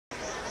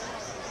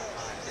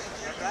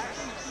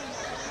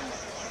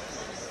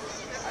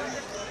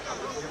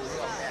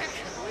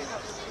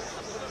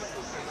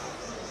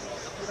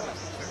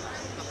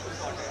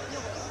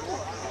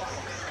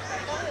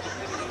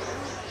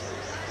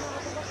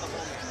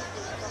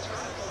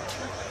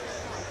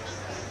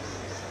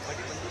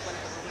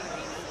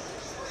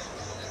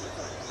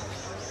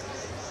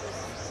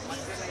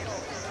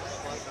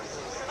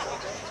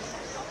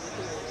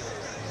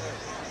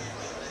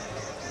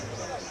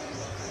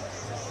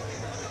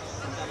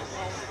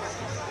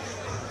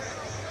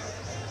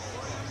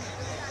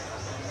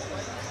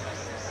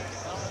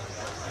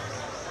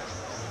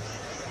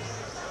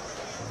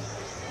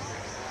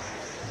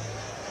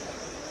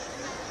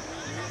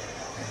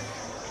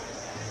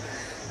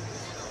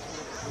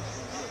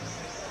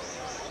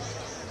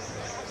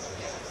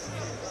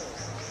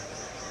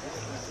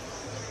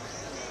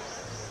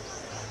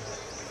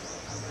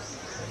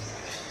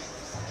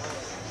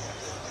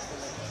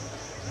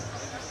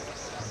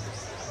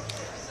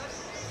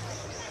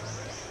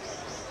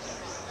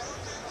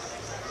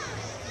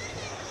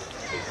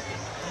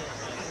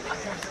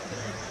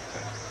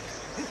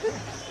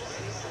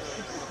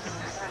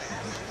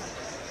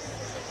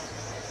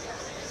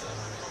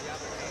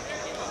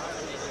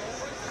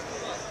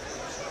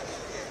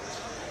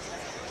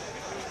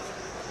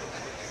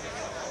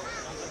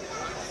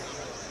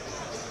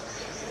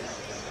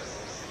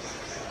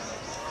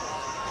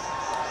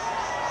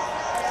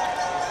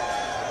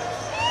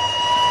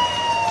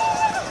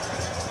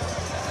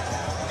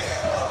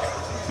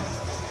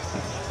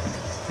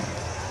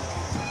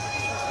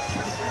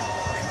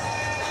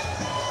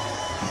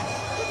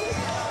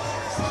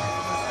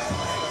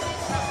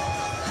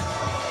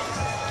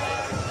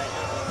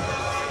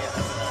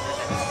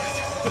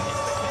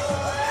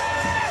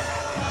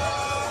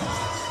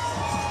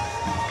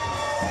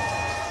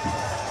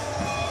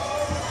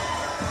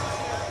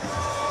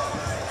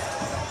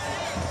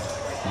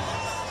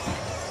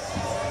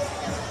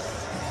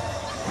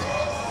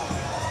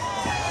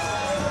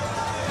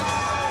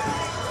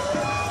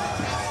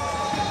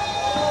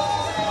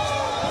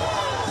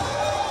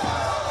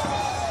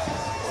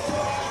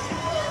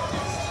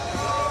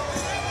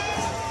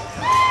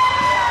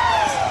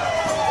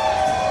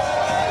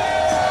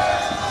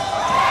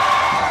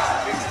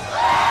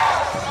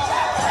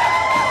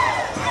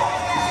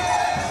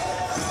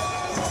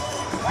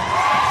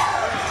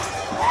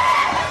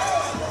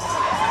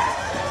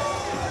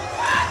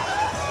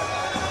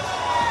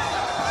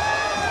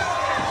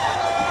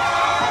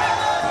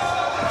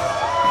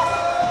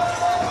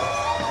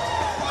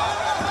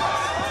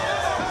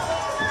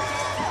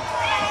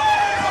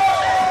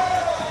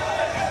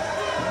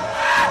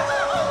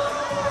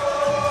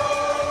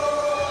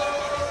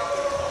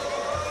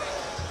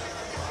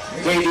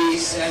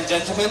Ladies and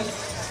gentlemen,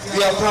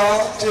 we are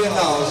proud to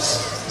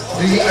announce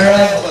the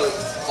arrival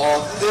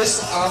of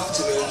this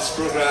afternoon's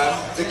program,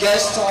 the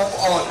guest of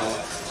honor,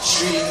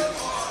 Shri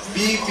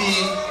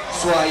B.B.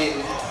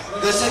 Swain,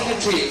 the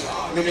Secretary,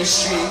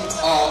 Ministry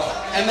of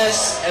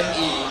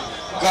MSME,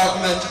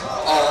 Government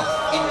of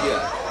India.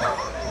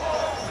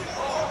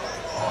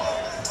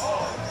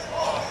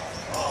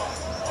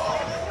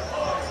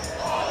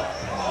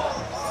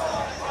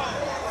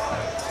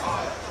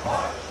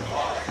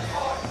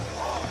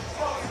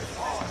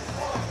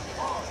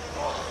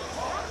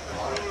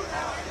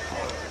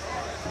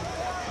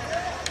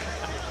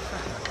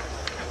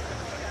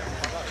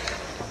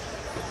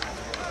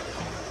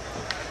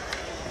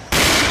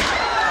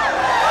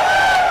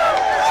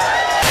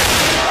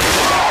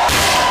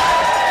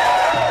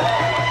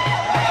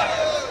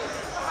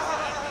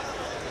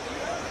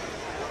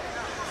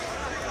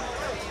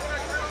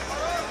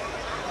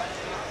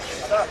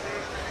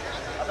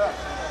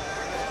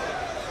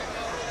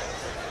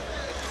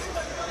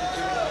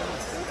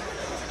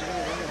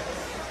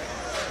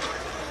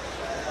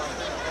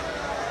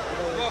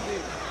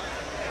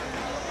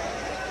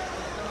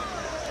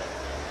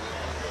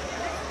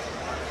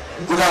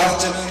 Good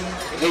afternoon,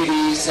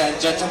 ladies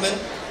and gentlemen.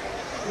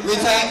 We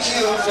thank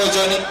you for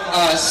joining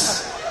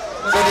us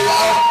for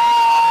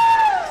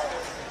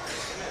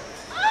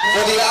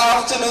the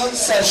afternoon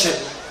session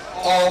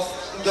of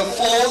the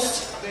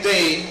 4th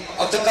day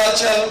of the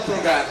cultural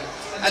program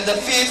and the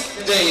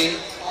 5th day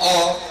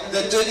of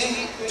the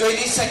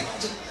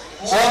 22nd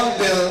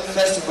Hornbill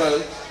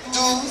Festival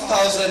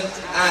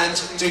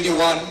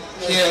 2021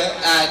 here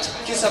at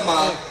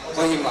Kisama,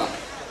 Kohima.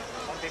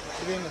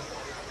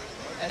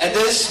 At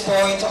this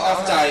point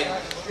of time,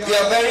 we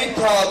are very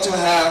proud to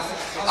have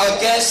our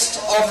guest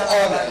of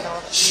honor,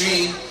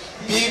 Shri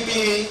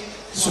B.B.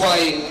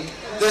 Swain,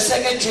 the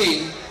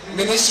Secretary,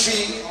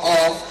 Ministry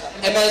of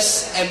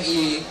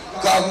MSME,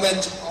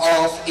 Government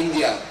of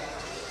India.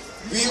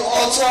 We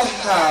also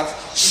have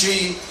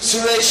Shri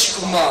Suresh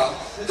Kumar,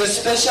 the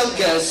special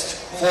guest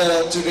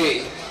for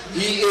today.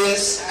 He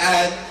is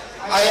an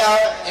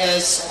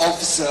IRS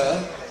officer,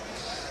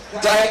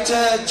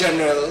 Director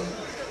General,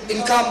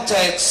 Income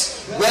Tax,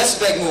 West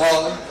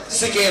Bengal,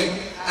 Sikkim,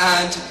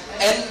 and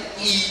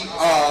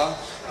NER,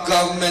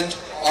 Government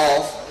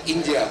of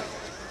India.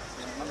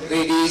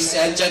 Ladies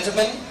and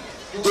gentlemen,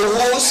 the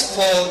host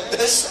for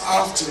this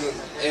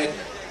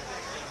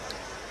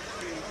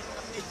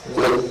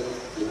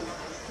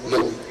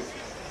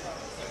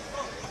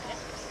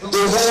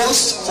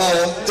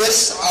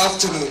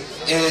afternoon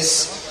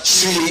is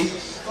Shri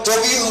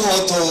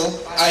Tobihoto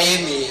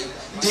Ayemi,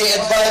 the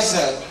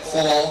advisor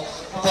for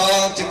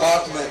Per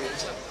Department,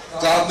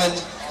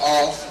 Government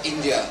of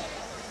India.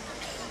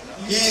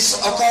 He is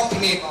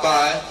accompanied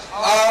by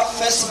our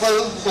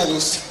festival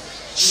host,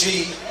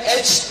 Shri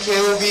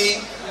H.K.V.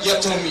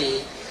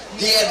 Yatomi,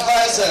 the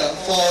advisor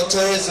for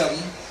tourism,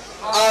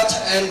 art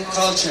and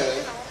culture,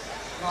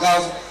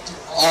 Government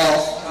of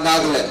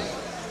Nagaland.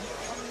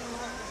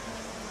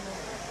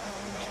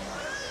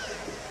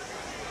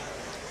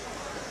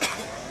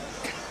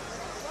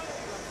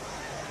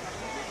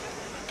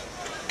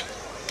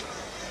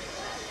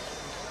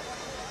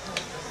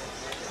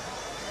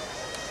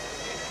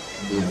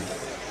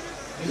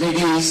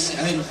 Ladies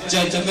and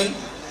gentlemen,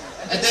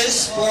 at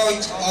this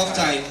point of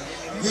time,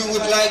 we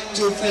would like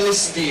to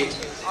felicitate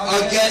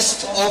our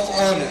guest of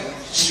honor,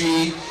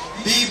 Shri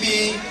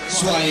B.B.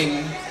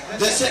 Swain,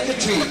 the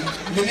Secretary,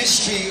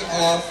 Ministry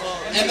of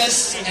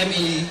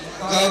MSME,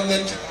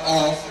 Government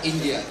of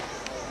India.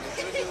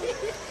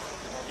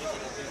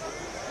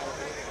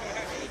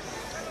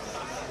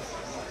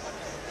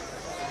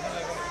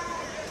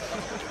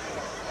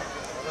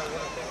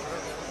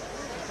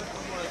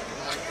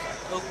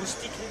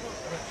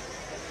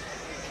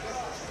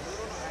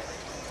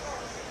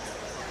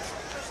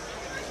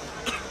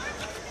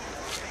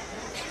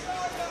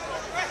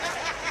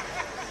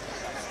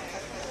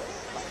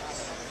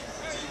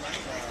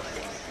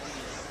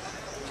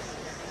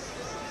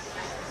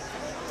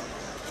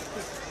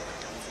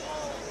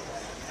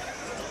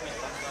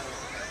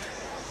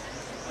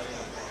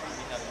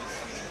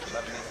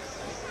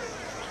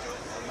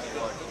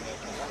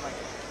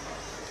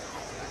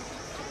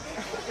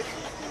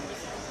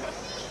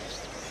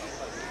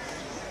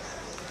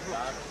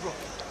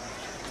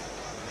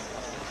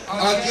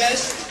 Our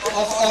guest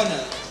of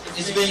honor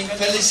is being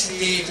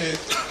felicitated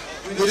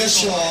with a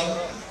shawl,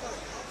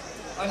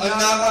 a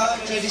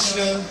Naga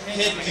traditional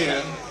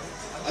headgear,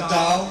 a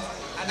dao,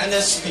 and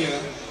a spear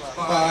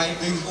by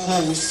the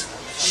host,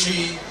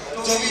 Sri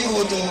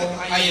Tomihoto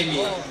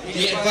Ayemi,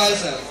 the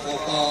advisor for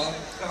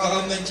the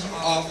Government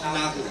of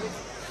Nagaland.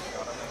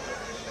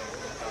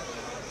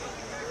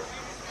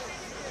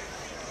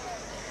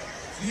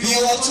 We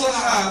also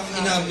have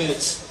in our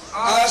midst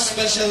our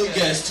special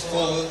guest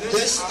for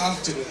this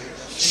afternoon,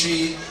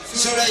 Shri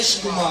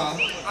Suresh Kumar,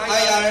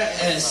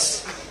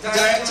 IRS,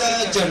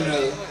 Director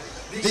General,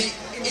 the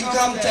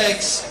Income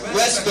Tax,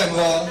 West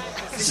Bengal,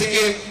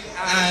 Sikkim,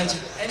 and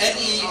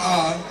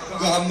NER,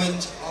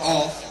 Government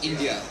of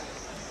India.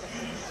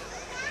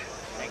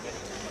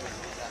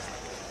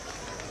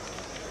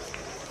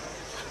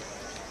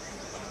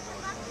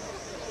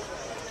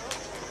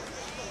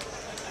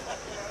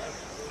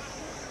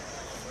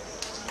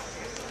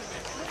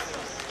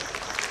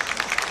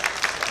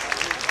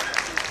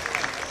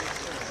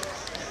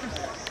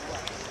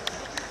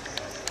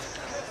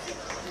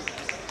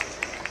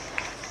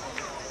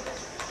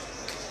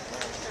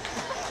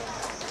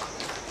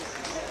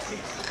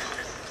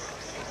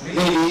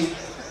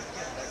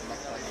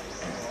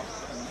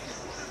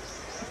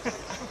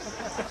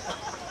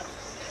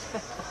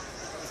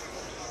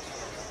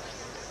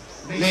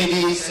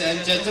 Ladies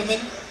and gentlemen,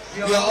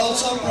 we are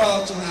also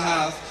proud to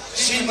have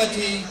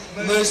Srimati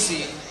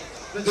Mercy,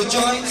 the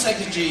Joint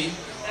Secretary,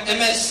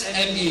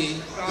 MSME,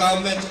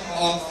 Government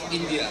of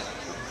India.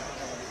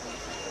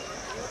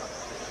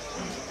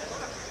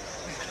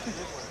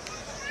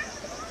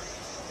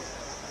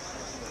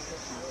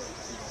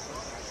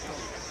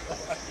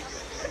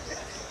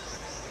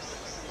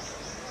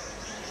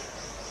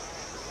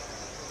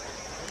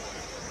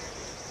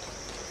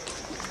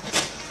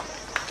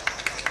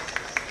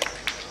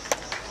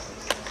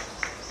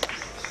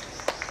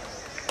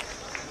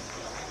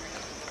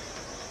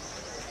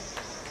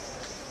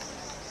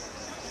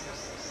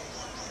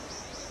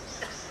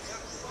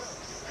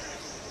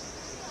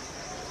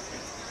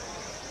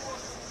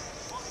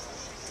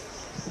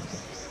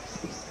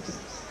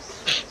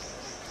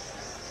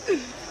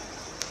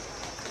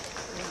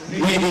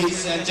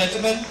 Ladies and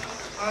gentlemen,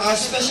 our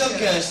special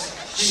guest,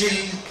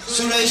 Shri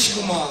Suresh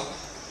Kumar,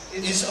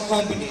 is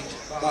accompanied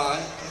by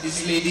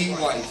his lady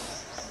wife.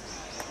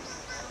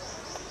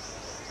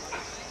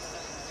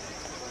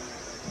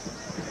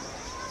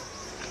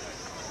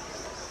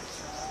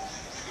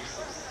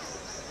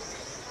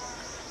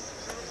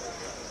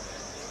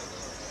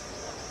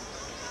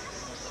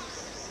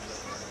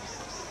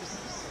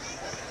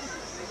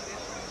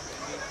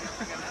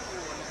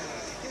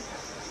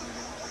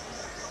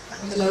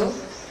 Hello.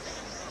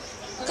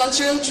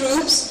 Cultural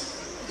troops,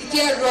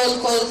 Itia roll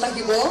call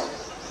takibo.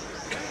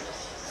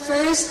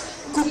 First,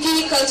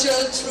 Cookie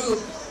Cultural Troop.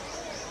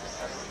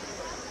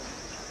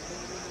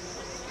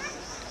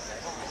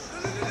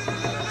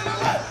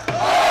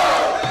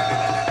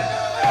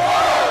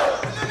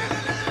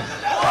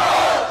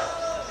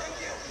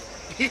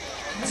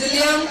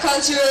 Ziliang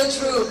Cultural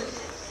Troop.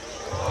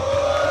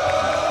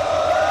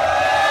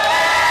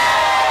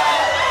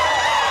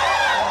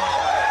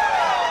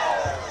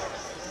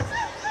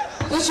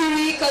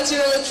 Butchery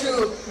Cultural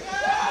Troop.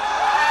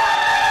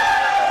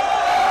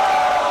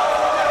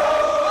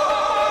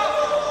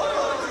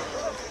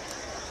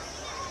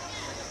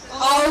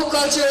 Ao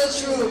Cultural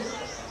Troop.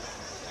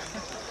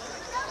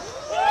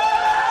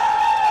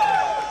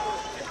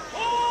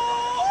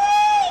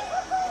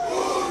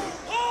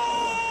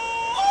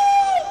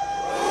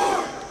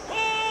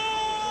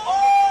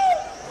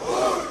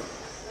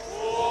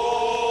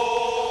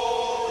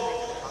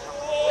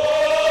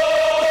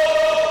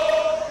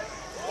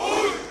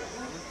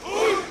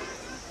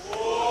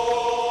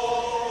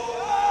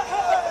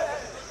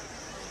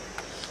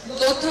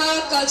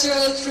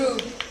 cultural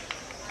troupe.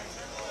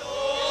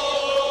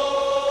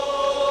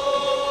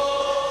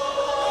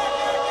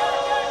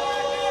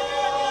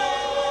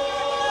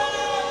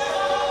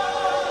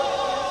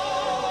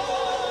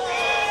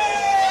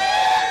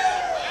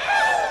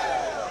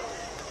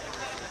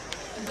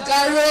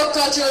 Garo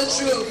cultural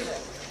troupe.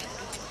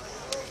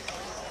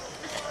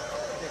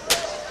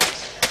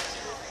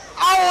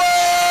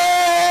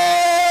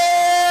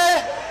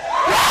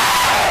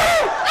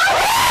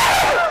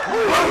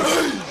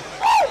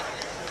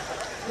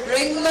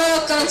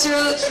 Rengma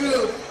cultural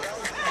troupe.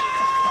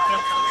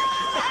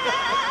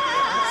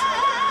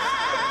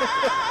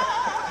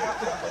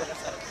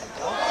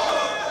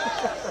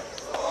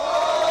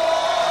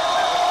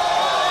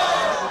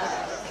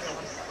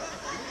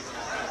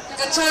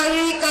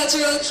 Kachari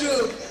cultural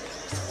troupe.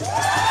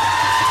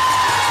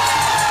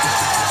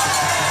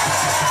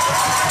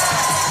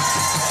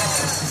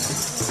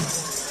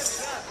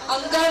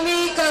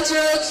 Angami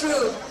cultural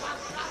troupe.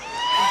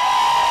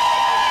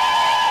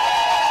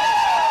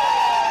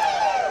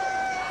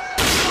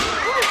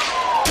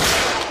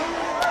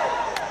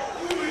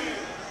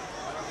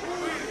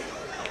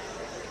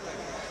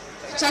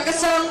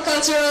 Chakasang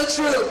cultural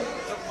troupe.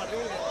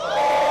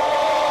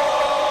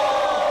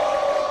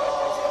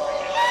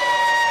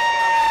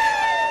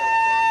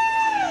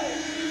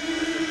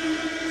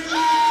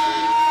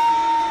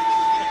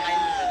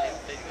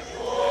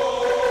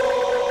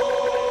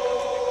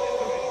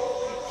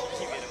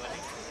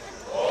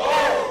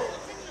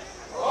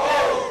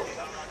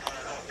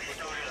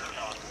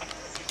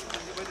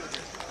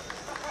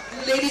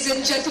 Ladies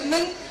and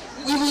gentlemen,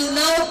 we will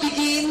now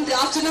begin the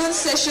afternoon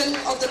session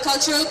of the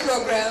cultural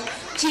program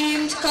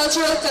themed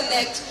Cultural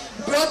Connect,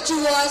 brought to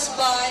us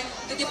by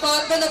the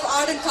Department of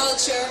Art and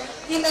Culture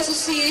in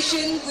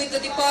association with the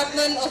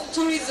Department of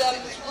Tourism,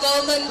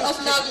 Government of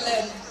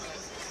Nagaland.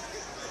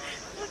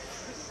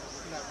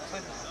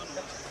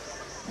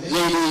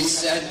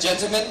 Ladies and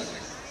gentlemen,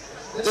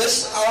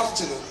 this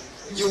afternoon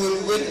you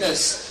will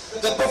witness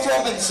the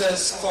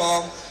performances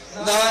from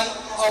 9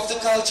 of the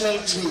cultural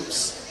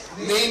troupes,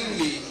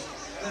 namely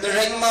the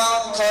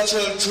Rengma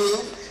Cultural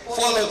Troupe,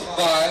 followed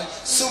by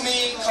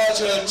Sumi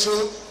Cultural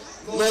Troupe,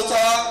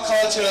 Lotha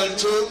Cultural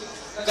Troupe,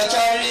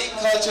 Kachari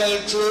Cultural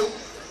Troupe,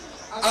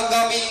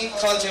 Angami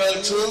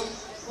Cultural Troupe,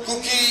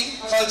 Kuki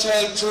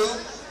Cultural Troupe,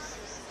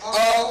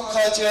 Ao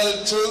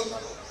Cultural Troupe,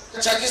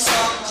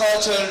 Chakisang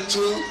Cultural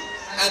Troupe,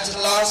 and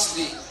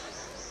lastly,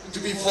 to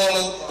be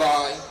followed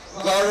by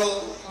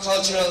Garo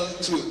Cultural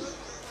Troupe.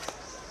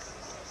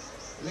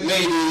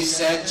 Ladies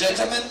and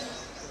gentlemen,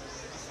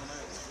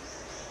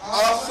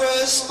 our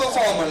first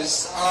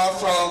performers are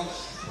from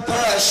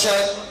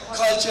Parashat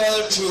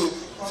Cultural Troupe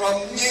from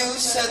New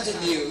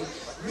Centennial,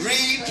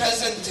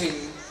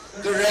 representing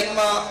the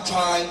Rengma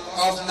tribe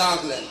of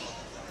Nagaland.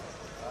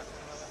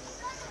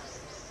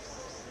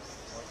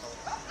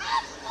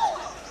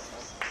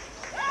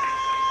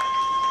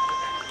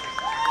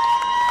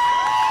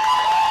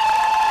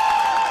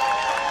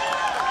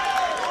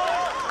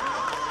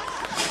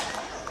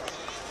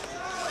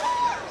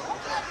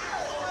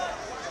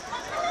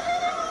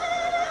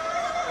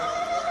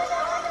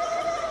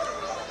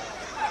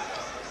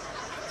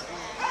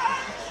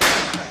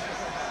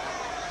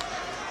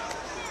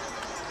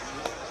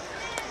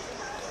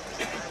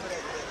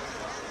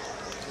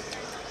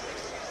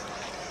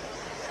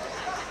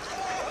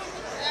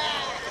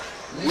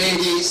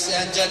 Ladies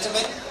and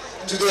gentlemen,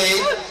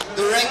 today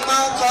the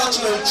Rengma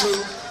Cultural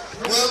Troupe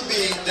will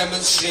be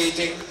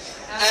demonstrating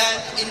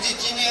an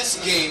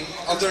indigenous game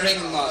of the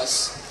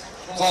Rengmas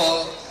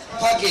called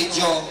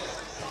Pagejong,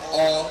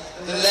 or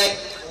the leg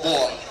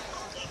ball.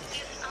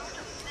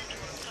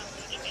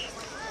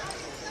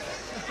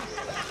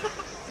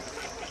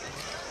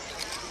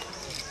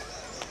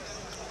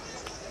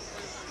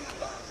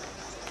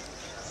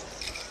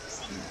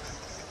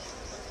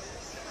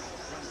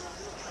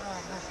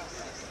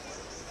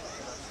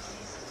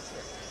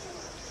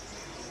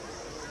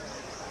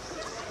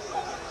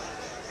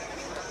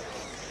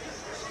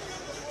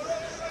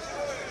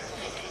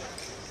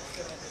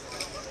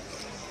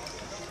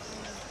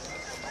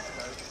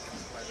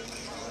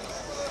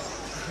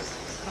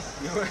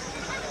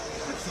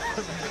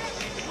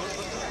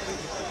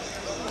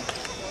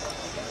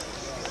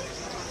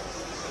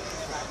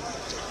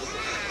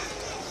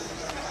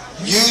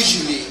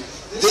 Usually,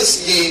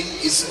 this game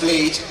is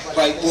played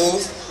by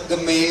both the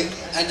male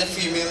and the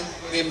female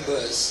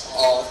members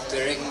of the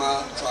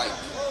Rengma tribe.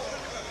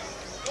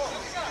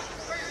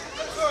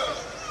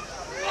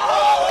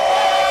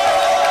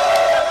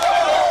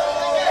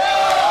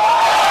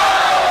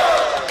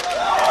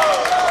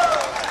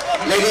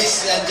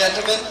 Ladies and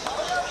gentlemen,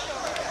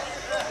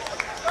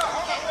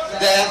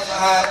 they have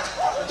had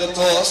the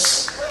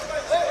toss.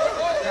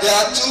 There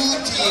are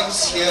 2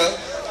 teams here.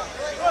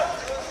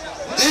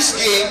 This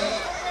game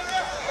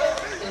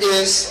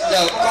is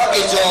the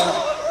Pagejong,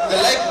 the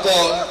leg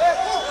ball,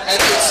 and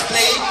it's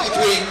played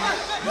between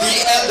the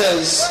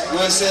elders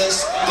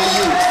versus the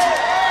youth.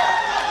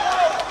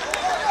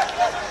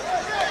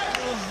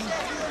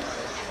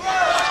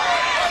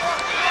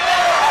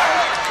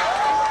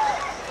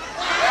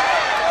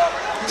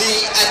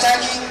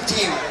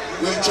 team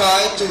will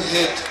try to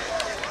hit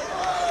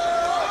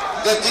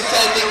the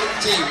defending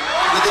team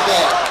with the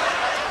ball.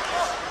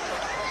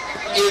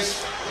 If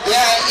they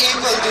are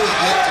able to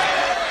hit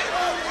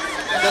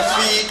the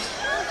feet,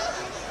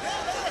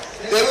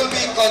 they will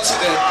be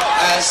considered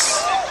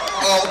as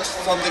out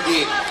from the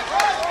game.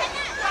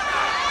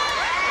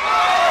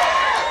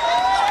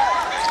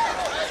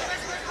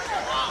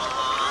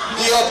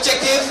 The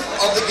objective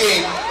of the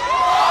game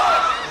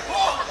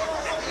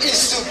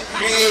is to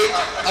create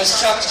a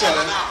structure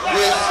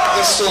with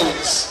the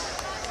stones.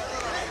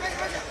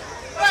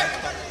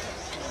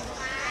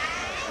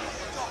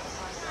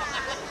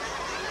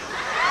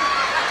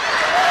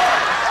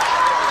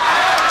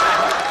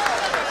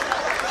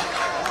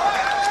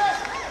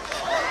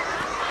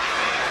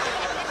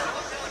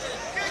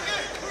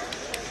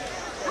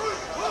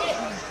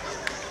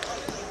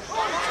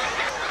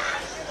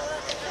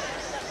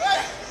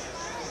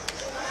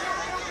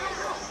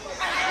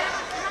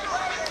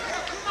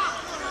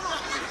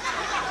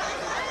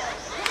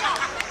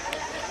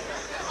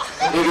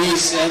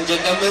 Ladies and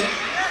gentlemen,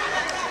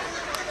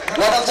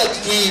 one of the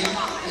team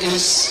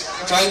is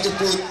trying to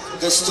put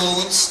the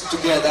stones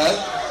together.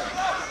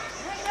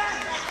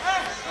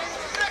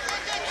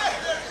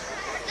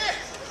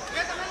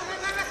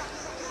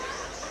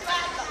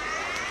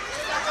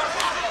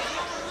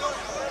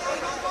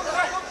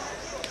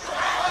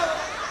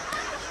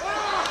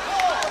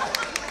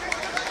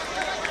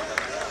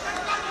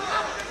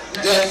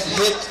 They've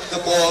hit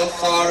the ball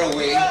far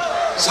away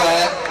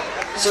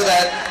so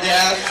that they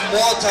have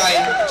more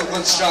time to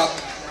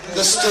construct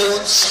the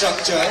stone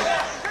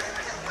structure.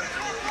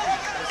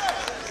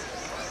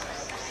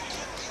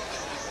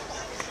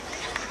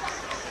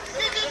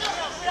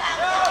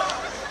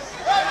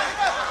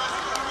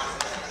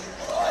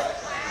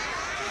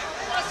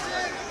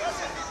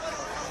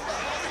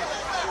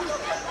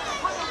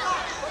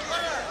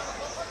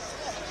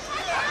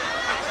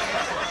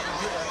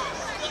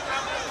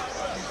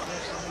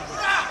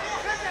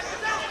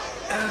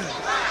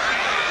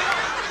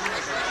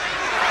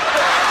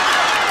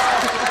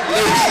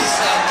 Ladies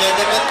and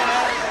gentlemen,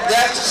 they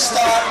have to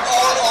start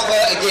all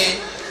over again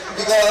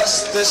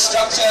because the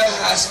structure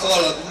has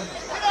fallen.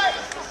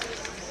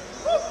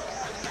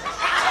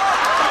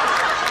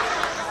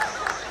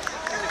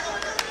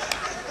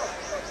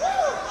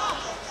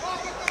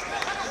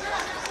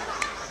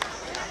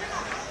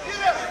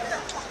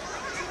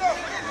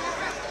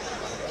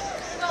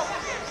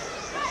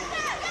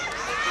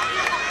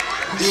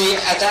 The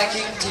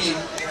attacking team,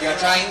 they are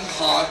trying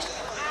hard.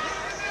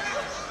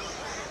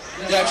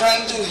 They are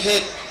trying to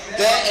hit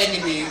their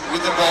enemy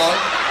with the ball.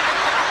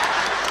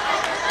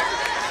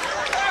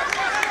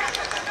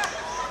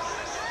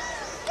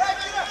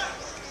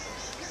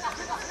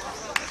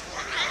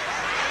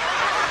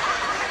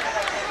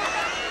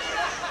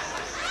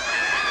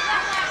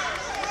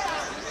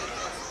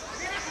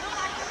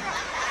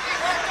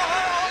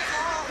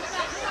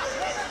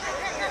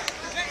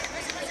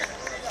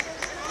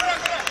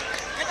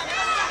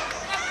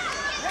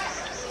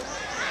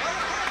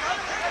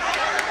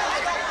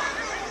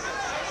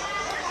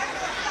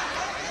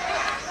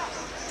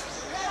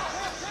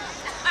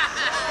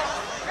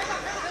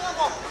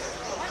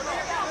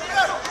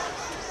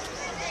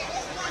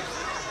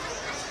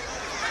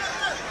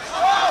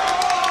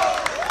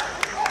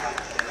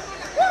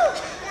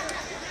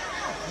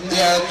 They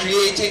are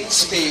creating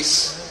space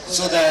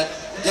so that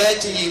their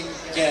team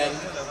can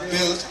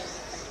build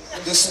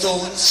the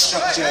stone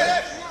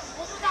structure.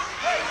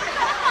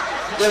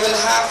 They will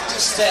have to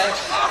stack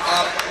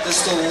up the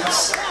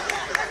stones.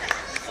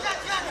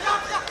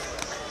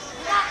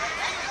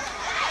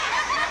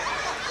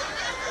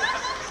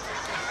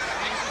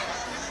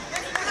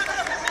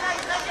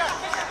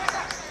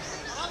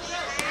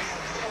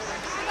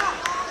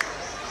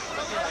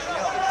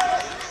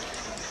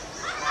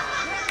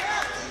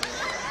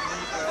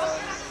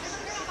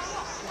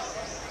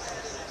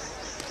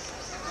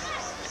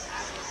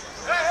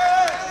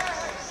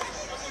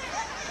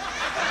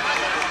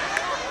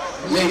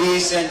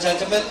 Ladies and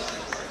gentlemen,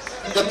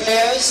 the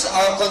players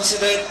are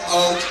considered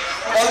out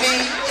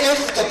only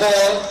if the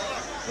ball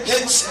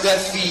hits their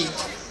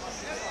feet.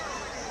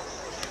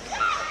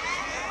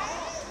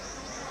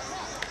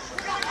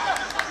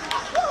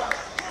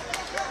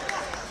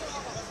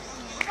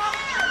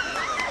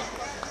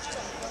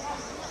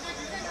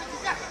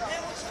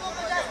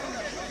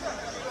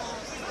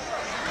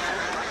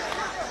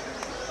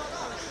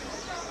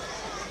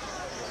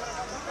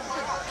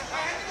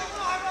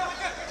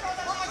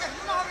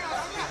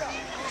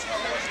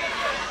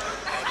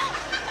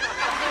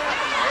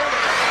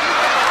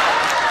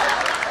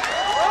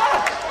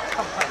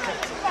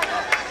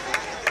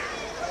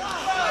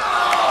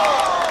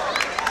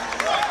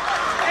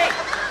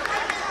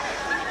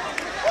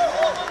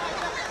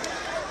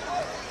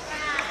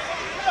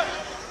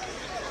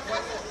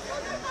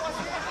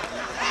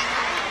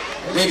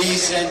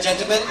 Ladies and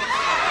gentlemen,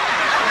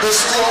 the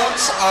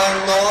stones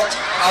are not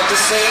of the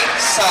same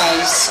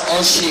size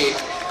or shape,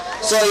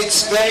 so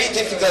it's very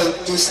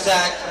difficult to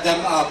stack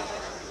them up.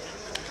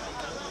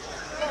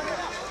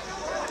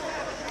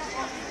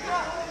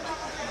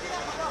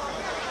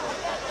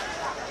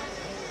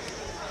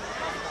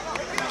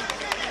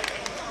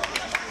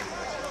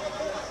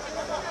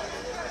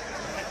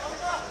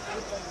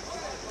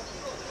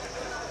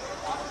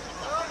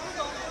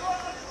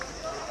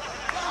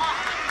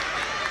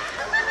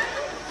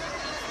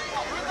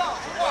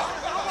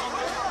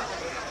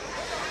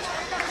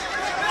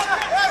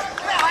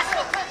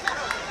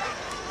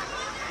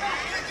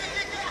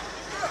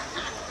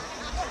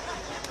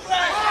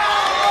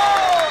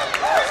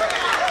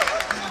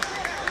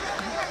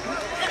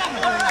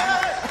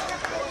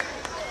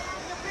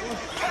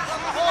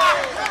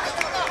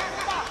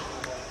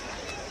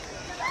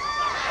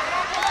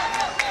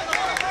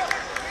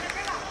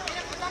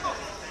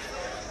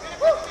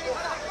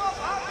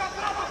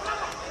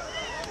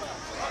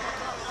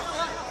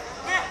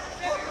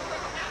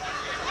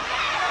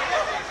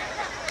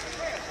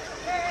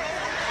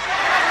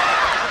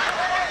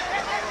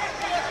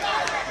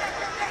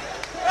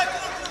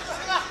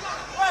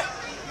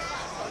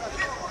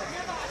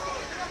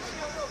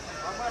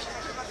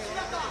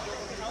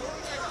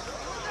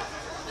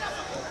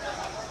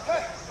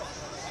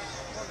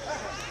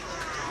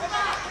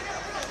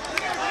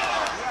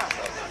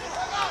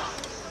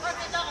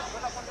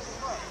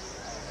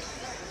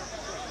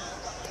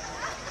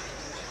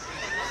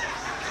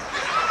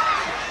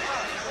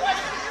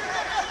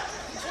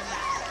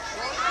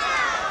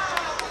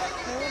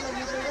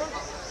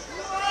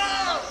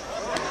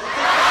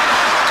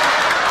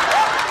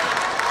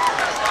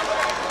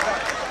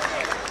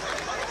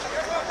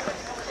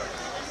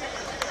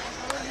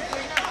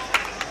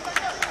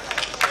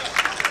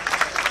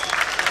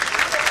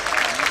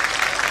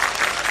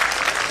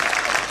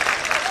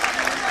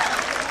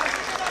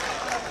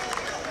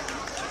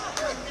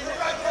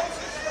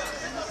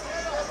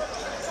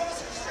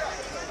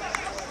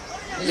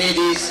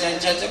 Ladies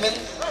and gentlemen,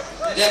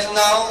 they have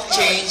now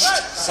changed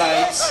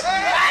sides.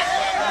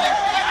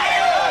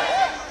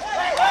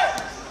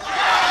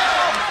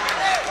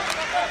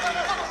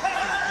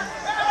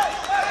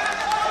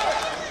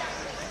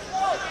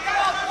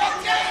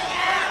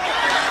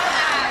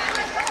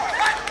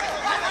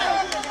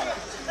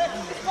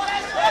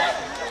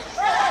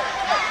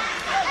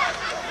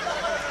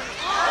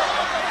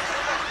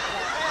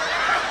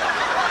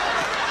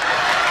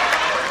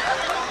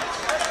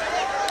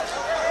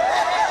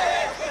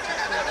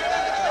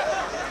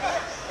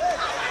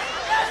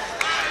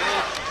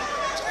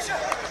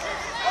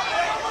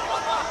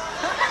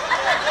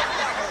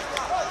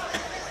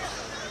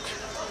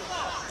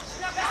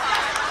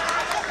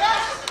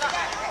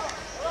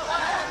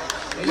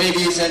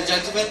 Ladies and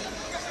gentlemen,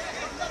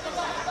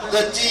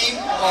 the team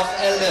of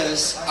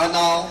elders are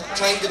now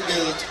trying to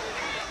build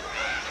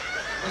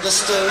the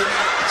stone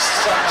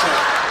structure.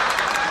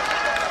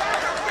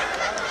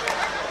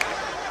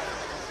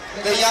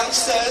 The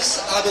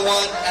youngsters are the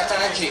one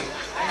attacking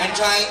and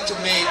trying to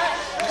make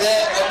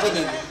their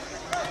opponent,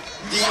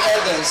 the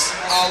elders,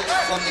 out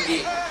from the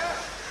game.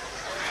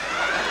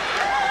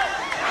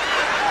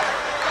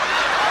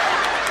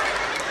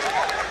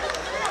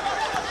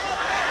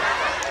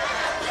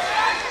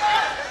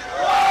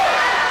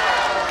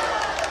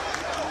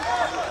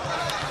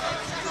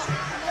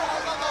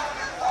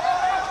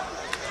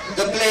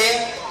 The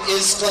player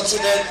is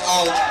considered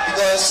out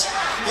because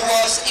he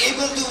was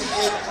able to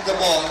hit the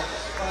ball,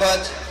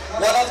 but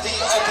one of the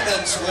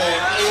opponents were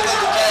able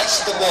to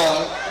catch the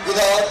ball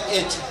without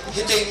it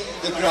hitting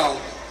the ground.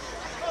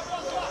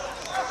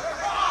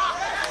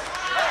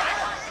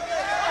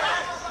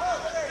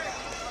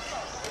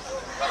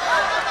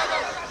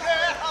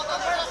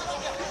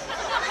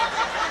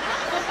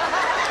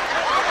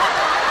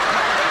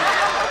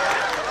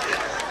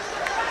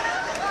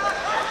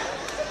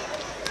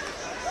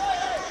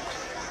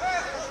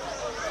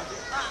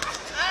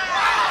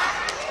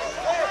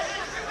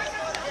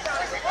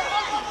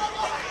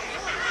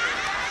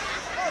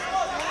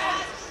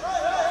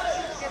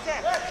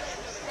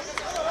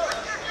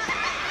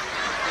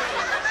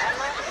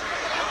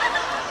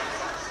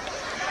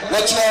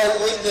 What you are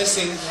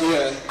witnessing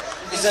here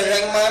is the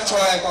Rengma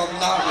tribe of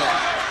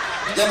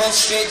Nagaland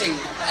demonstrating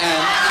an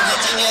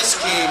indigenous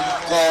game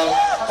called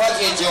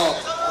Pakejok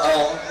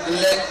or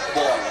leg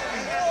ball.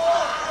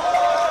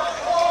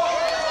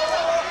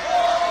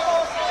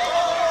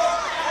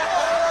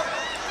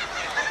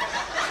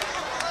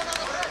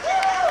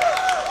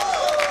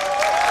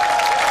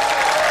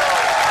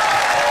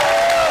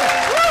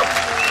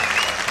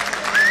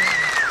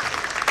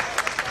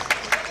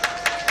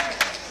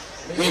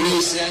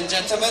 Ladies and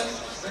gentlemen,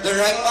 the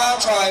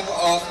Rengma tribe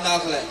of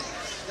Nagaland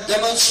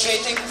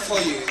demonstrating for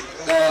you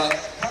the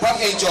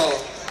Pakejok,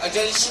 a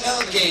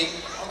traditional game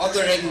of the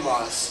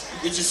Rengmas,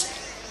 which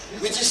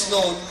is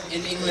known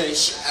in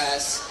English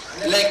as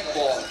leg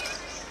ball.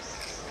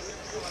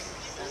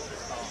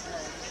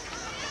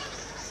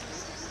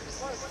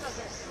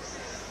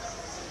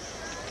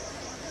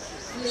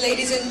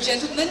 Ladies and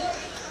gentlemen,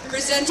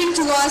 presenting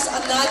to us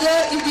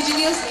another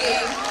indigenous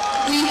game,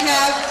 we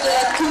have the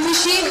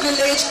Kumishi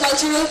Village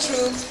Cultural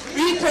Troupe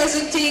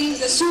representing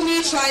the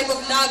Sumi tribe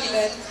of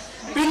Nagaland,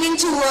 bringing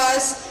to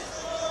us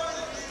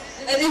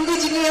an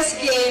indigenous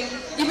game,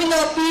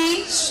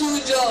 Iminopi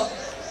Sujo.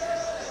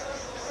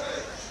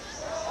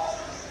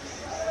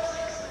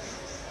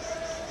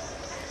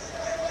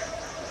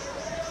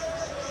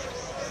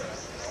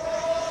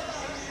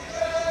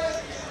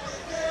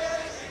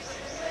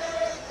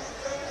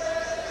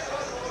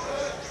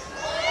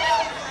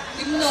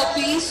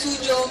 Imnopi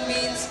Sujo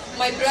means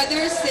my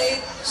brother said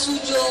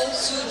Sujo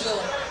Sujo.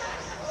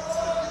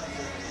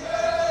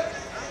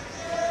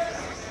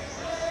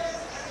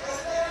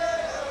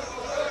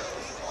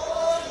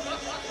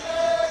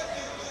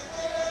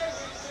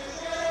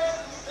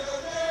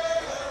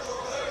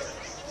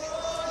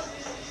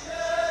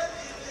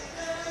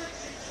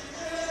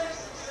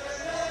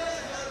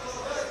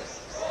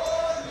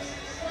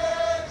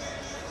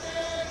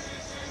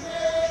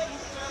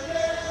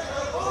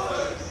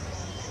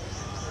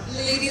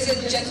 Ladies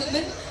and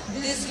gentlemen,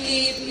 this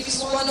game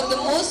is one of the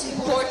most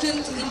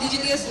important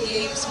indigenous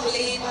games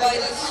played by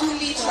the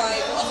Sumi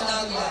tribe of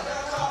Nagaland.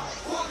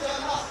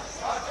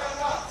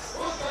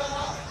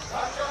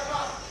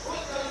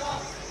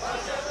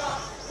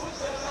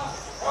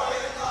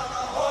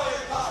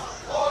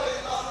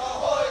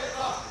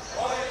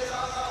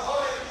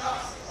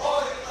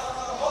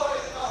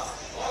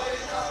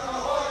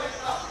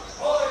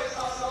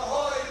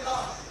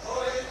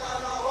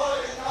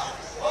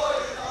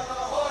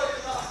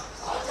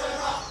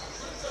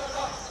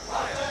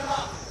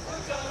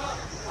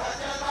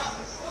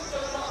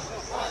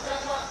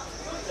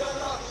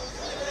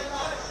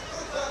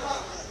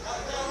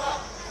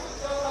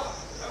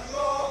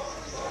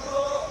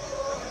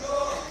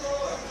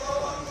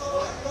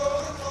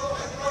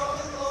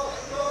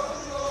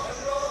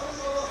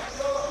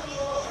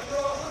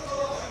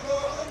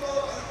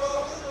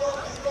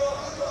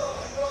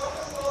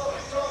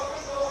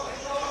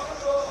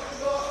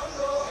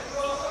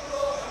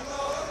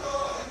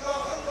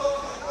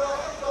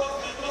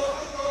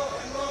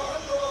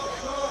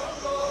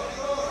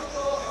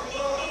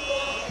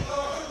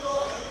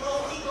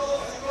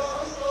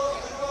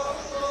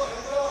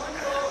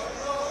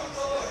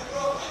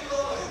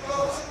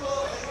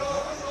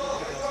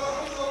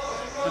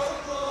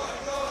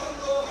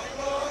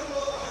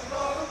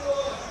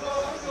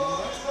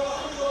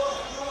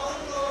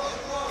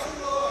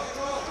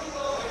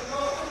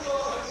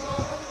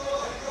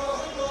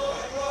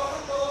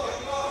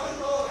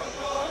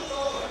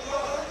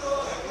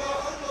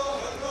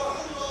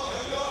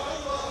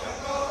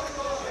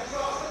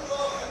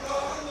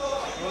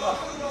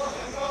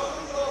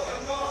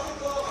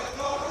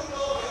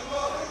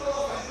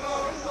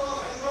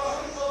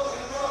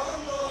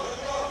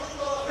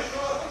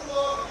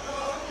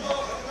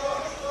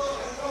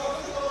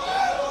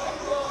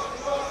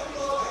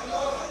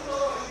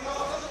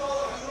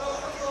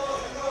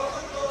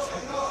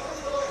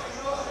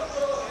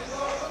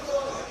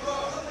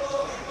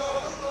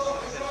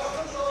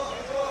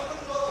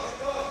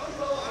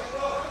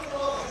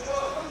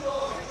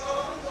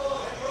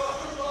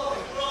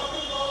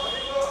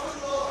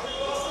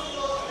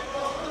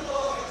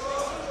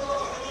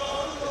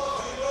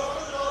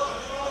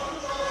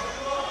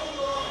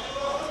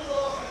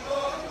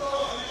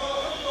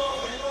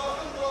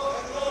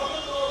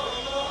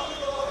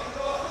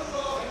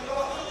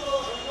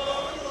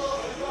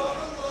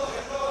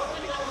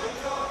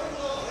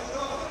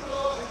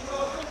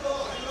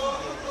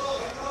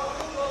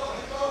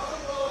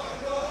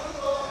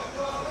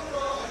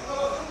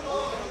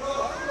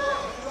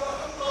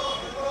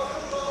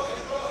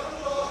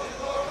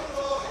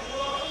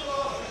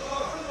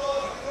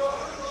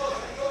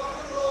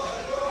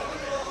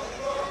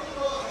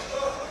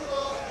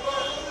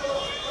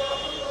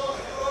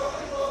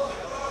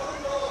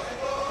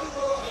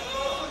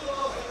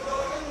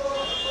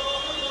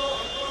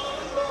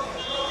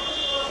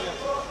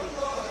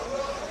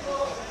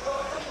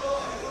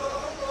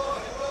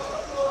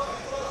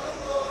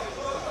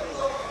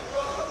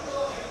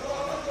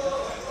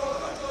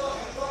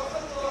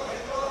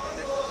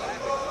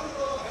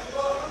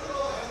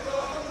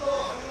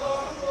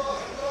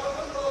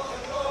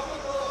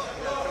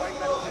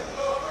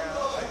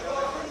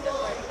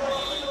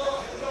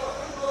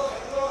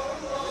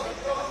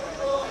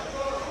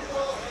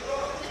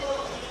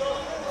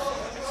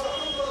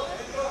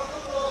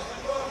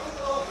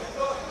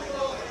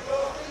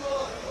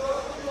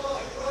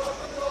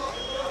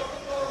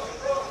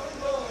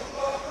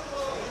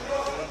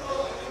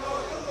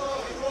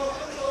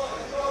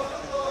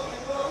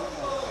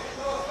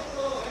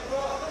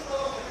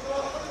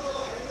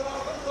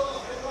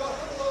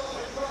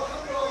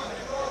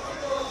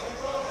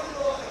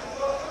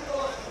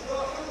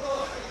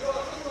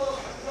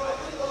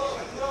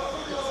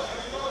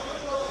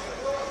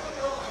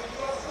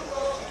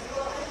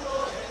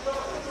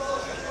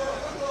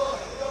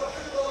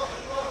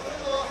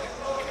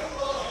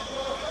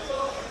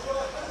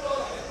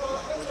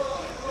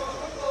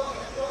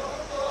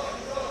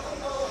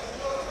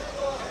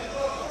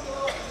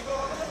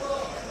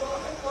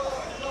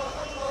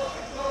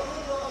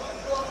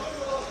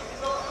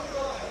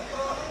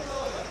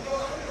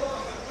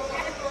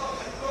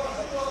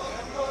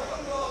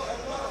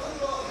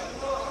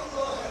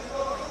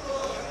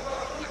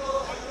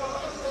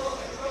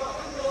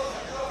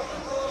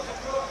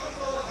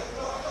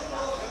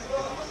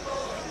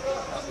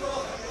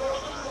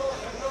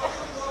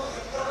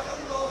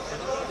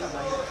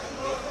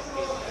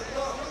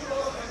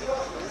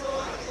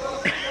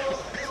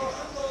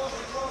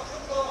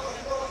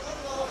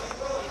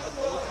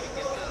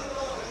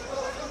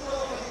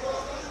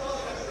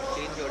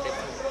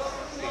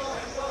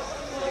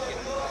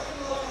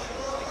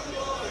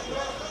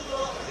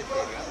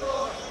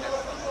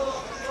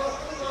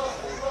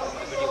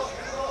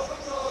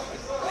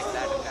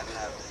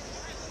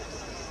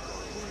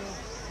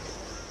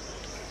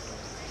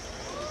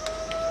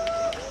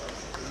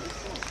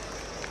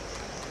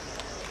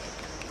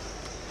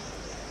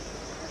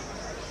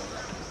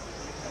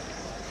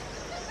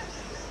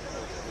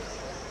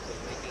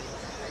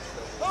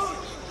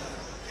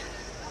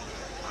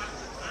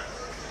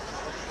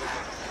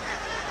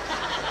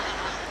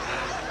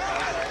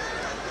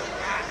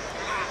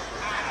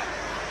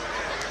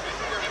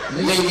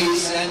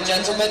 Ladies and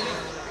gentlemen,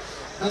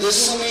 the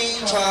Sumi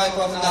tribe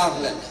of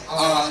Nagaland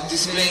are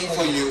displaying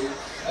for you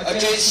a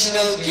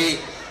traditional game.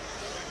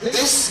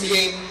 This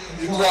game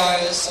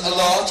requires a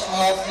lot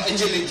of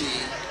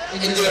agility,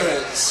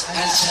 endurance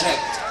and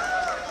strength.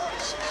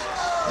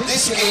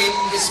 This game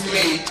is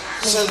played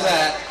so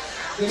that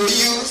the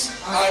youth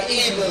are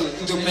able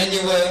to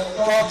maneuver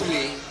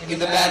properly in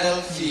the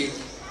battlefield.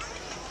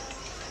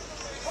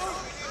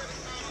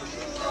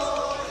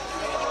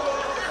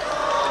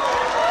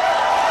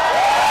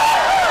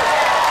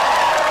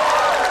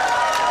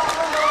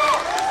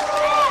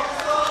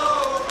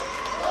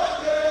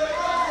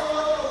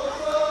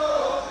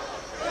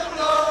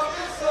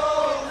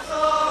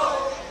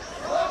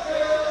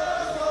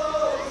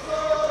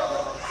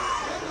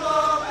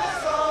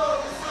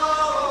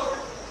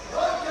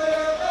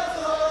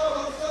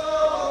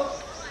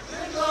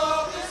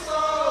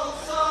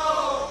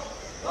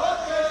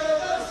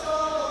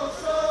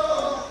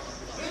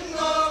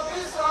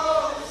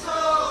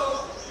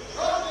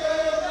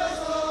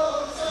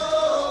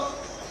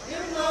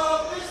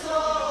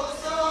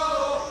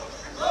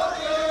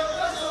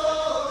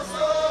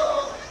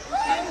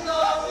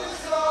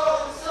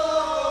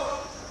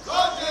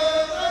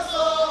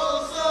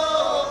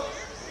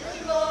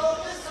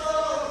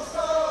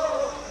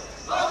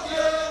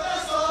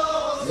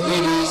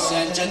 Ladies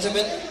and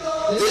gentlemen,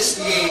 this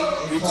game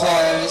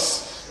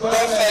requires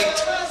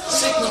perfect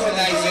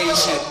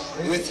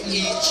synchronization with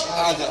each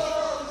other.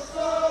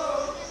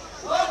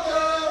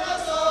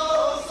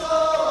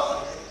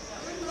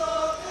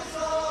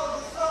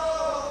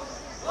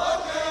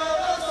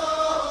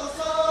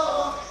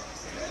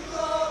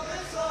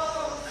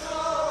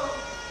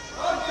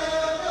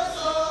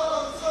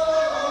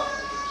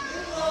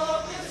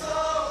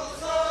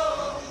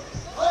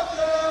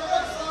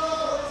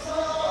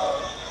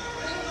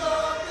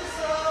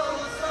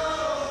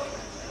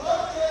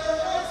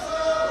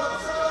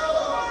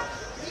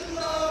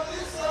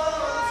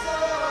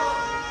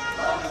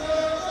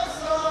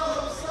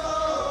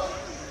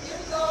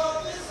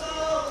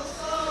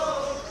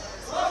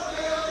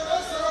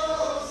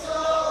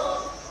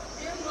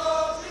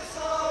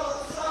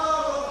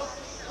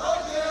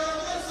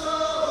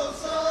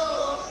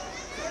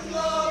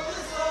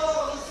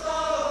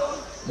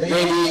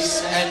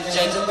 Ladies and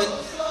gentlemen,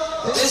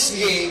 this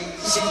game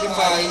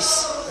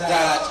signifies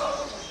that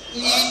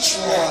each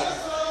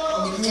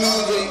one,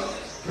 including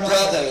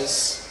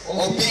brothers,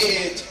 or be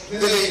it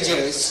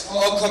villagers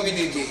or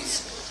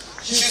communities,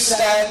 should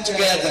stand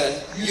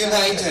together,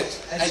 united,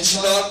 and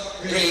should not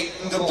break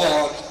the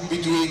bond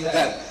between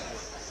them.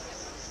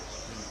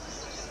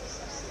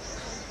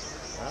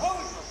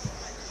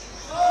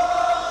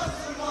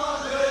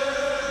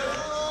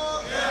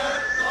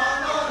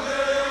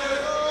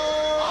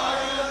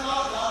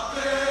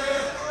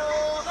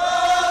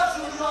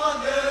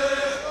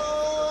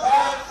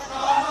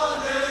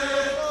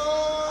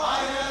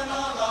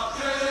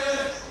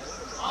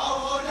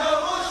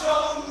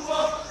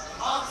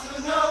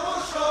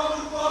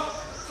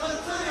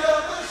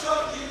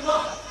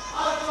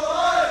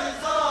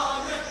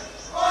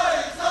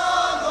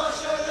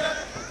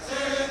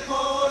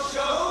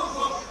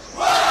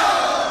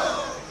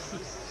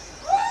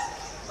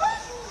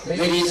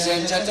 Ladies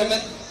and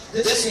gentlemen,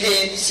 this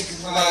game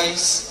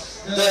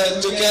signifies the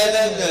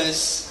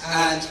togetherness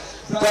and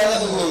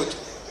brotherhood.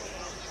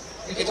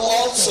 It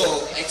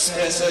also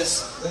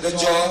expresses the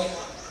joy,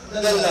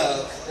 the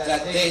love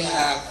that they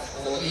have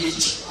for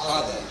each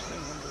other.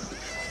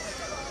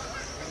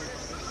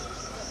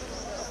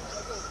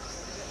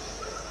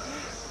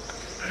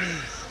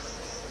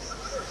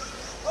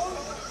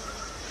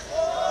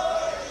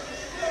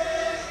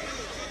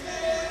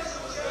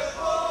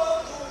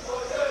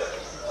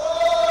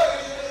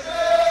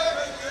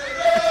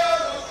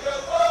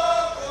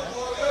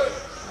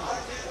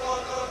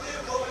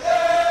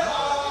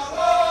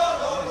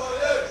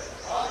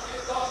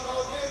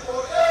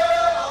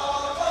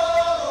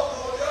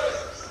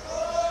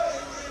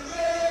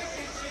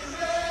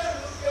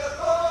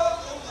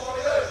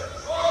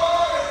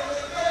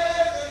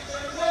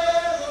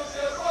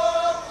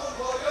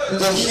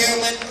 The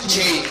human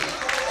chain.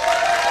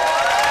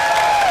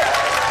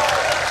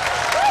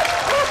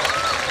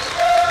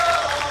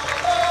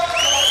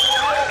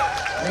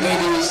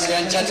 Ladies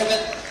and gentlemen,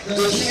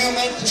 the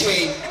human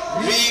chain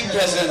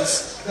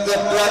represents the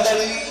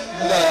brotherly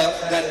love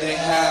that they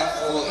have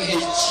for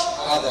each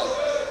other.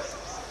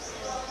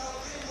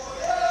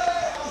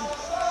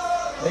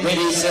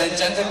 Ladies and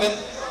gentlemen,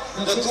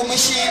 the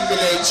Kumashi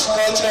village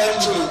cultural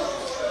troupe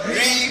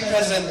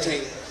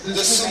representing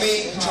the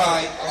Sumi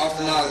tribe of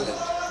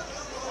Nagaland.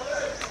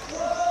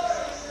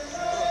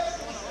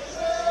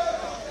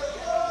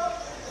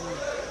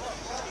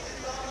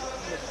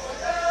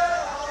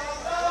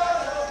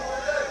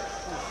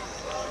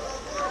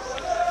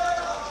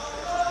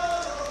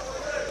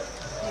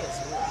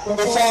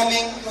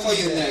 Performing for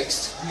you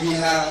next, we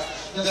have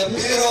the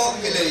Biro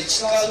Village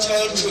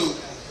Cultural Troupe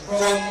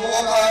from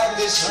Moka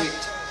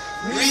District,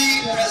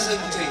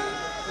 representing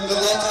the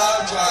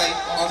Lota tribe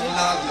of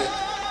Nagaland.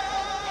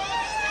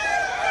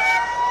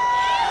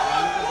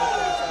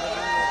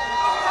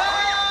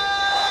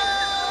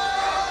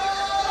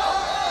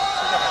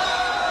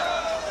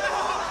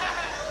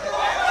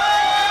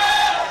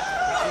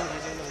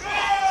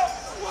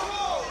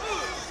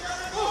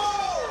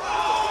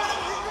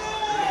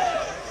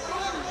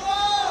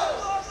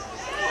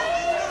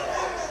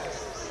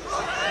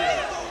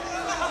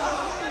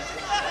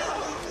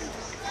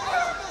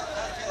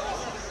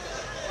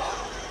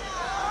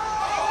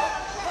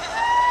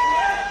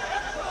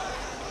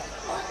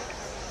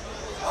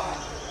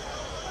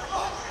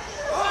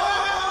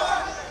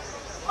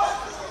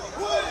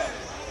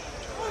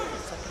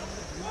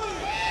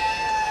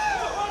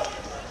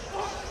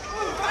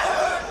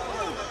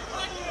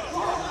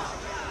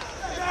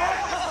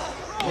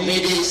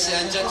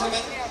 and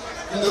gentlemen,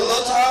 the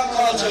Lotha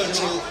Culture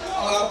Troupe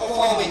are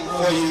performing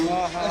for you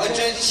a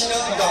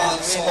traditional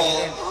dance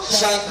called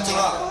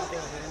Shanta.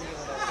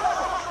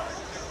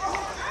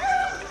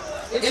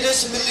 It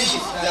is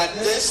believed that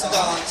this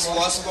dance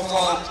was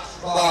performed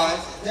by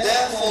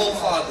their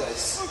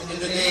forefathers in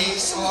the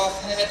days of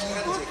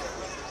headhunting.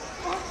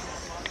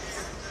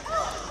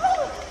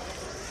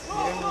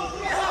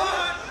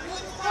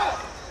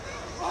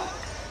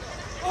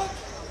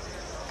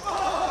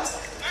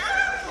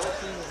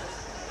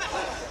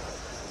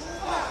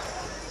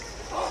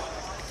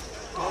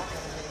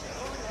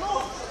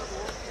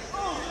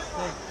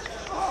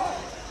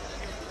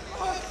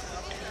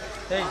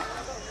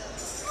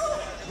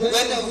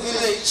 When a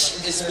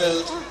village is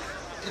built,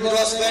 it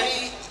was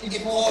very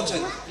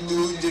important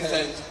to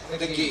defend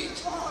the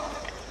gate.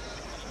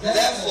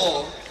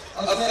 Therefore,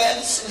 a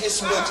fence is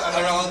put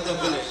around the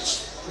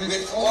village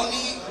with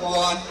only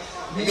one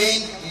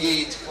main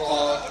gate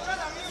called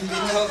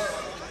the.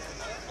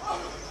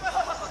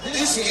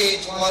 This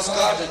gate was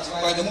guarded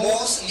by the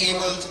most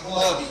abled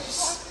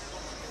bodies,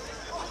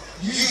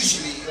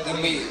 usually the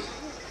male.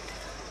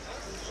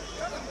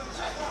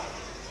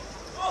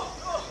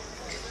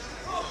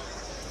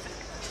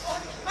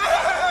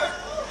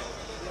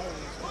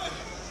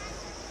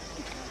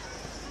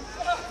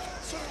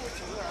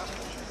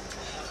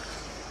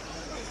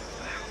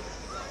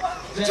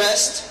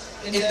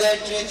 Dressed in their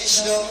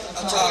traditional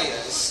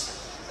attires,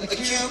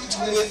 equipped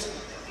with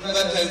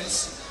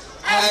weapons,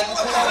 and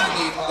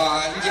accompanied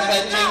by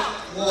defending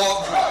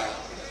war cry.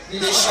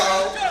 They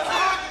shout,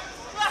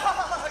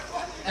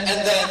 and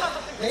then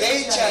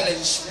they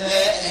challenge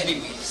their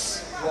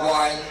enemies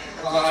while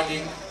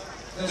guarding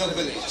the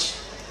village.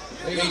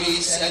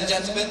 Ladies and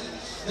gentlemen,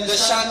 the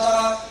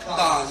Shanta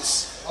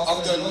dance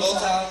of the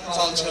Lotha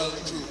Cultural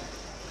Troupe.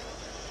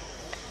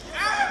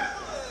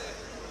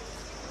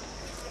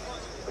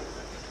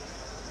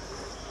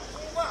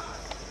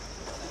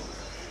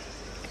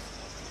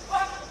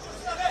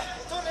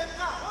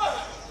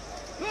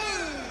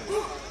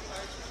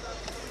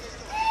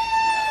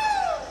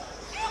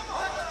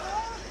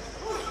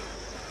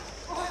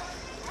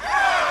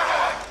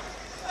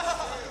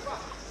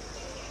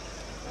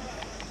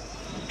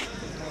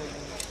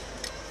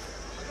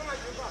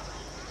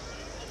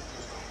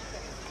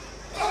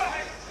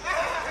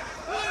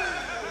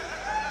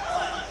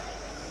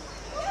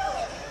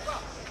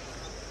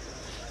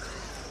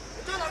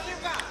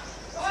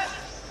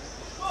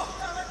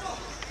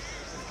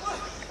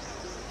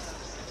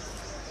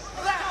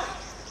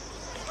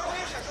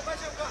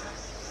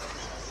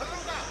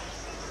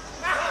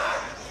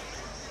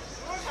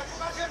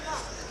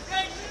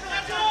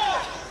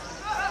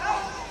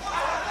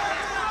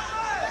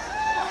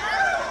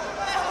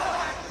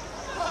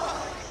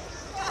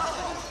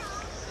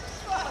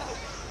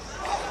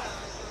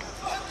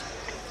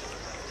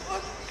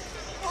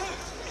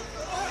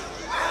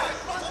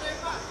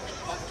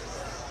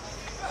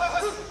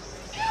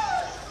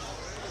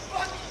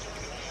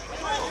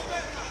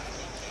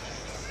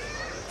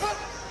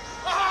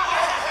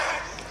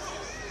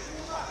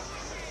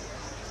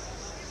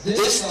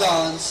 This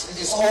dance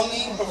is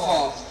only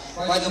performed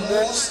by the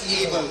most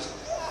abled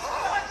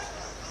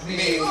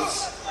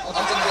males of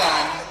the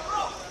clan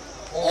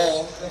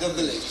or the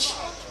village.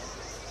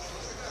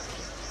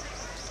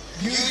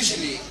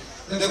 Usually,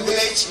 the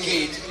village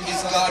gate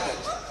is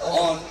guarded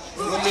on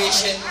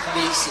rotation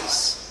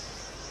basis.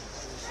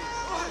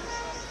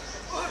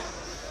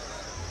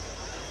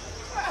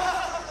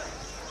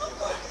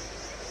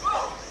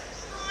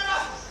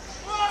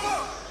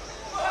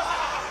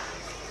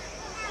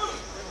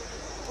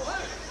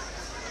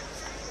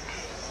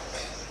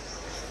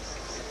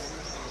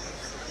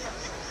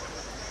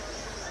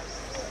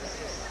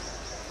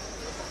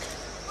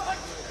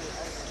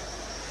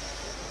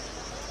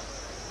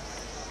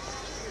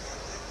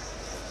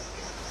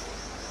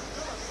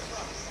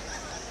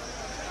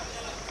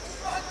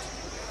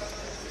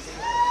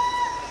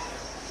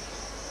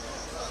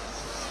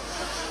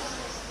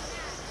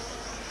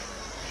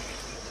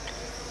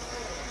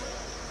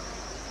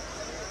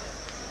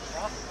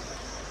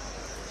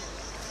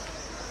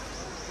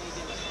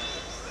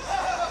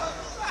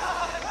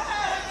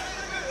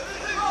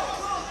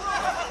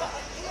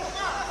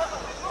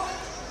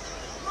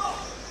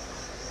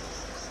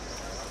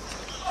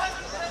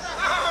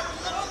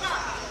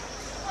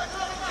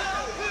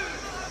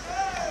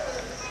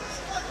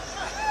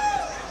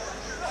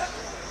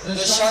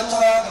 The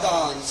Shanta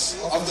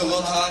dance of the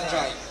Lotha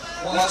tribe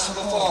was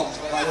performed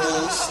by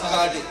those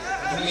guarding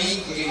the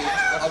main gate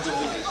of the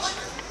village.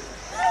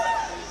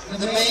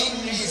 The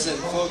main reason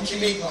for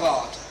keeping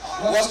guard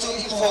was to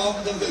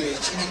inform the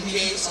village in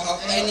case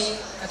of any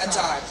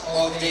attack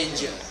or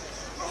danger.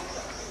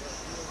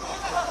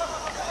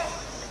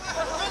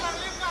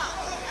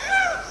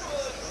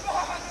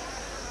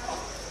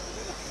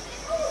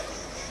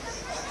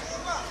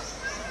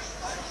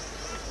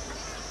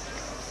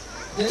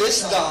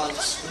 This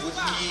dance would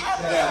keep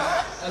them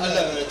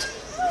alert,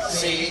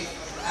 safe,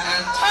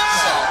 and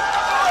sound.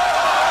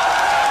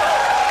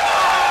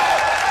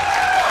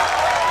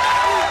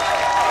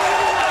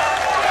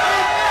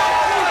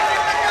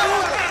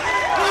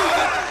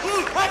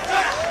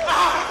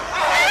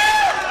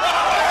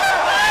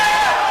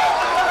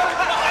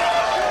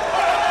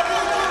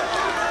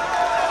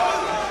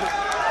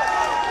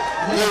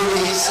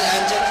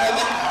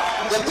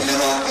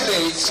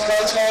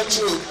 cultural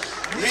troupe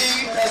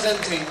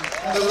representing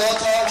the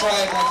Lota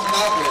tribe of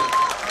Nagaland,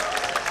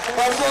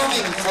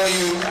 performing for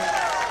you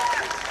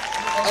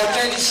a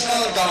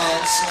traditional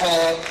dance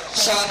called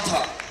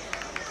Shanta.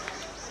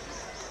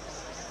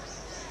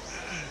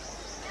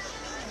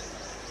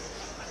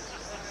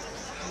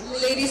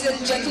 Ladies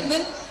and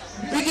gentlemen,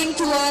 bringing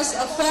to us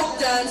a folk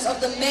dance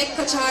of the Meg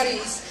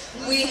Kacharis,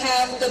 we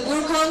have the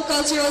Burkham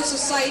Cultural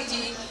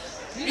Society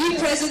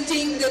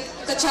representing the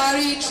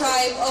Kachari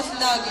tribe of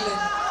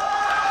Nagaland.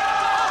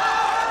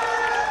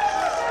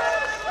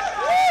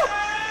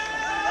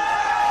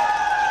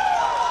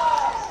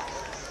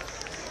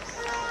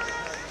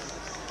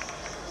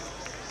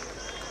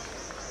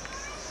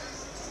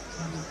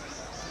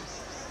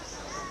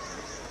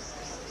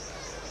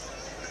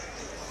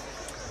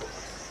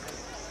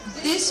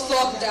 This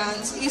folk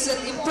dance is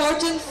an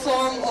important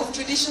form of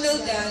traditional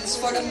dance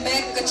for the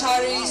Meg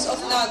Kacharis of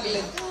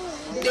Nagaland.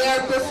 They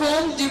are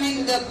performed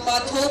during the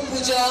Batho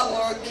Puja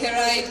or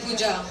Kerai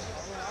Puja.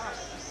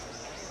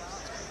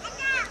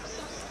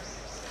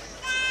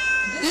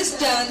 This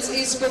dance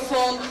is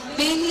performed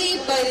mainly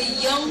by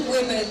the young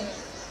women.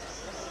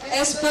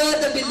 As per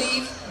the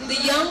belief,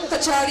 the young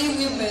Kachari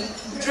women,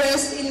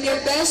 dressed in their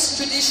best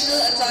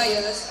traditional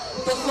attires,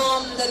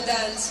 perform the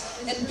dance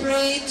and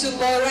pray to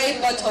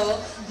Borai Batho,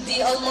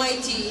 the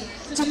Almighty,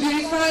 to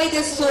purify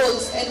their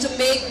souls and to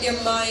make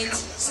their minds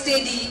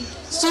steady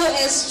so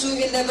as to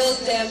enable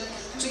them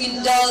to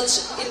indulge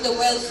in the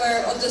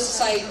welfare of the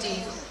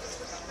society.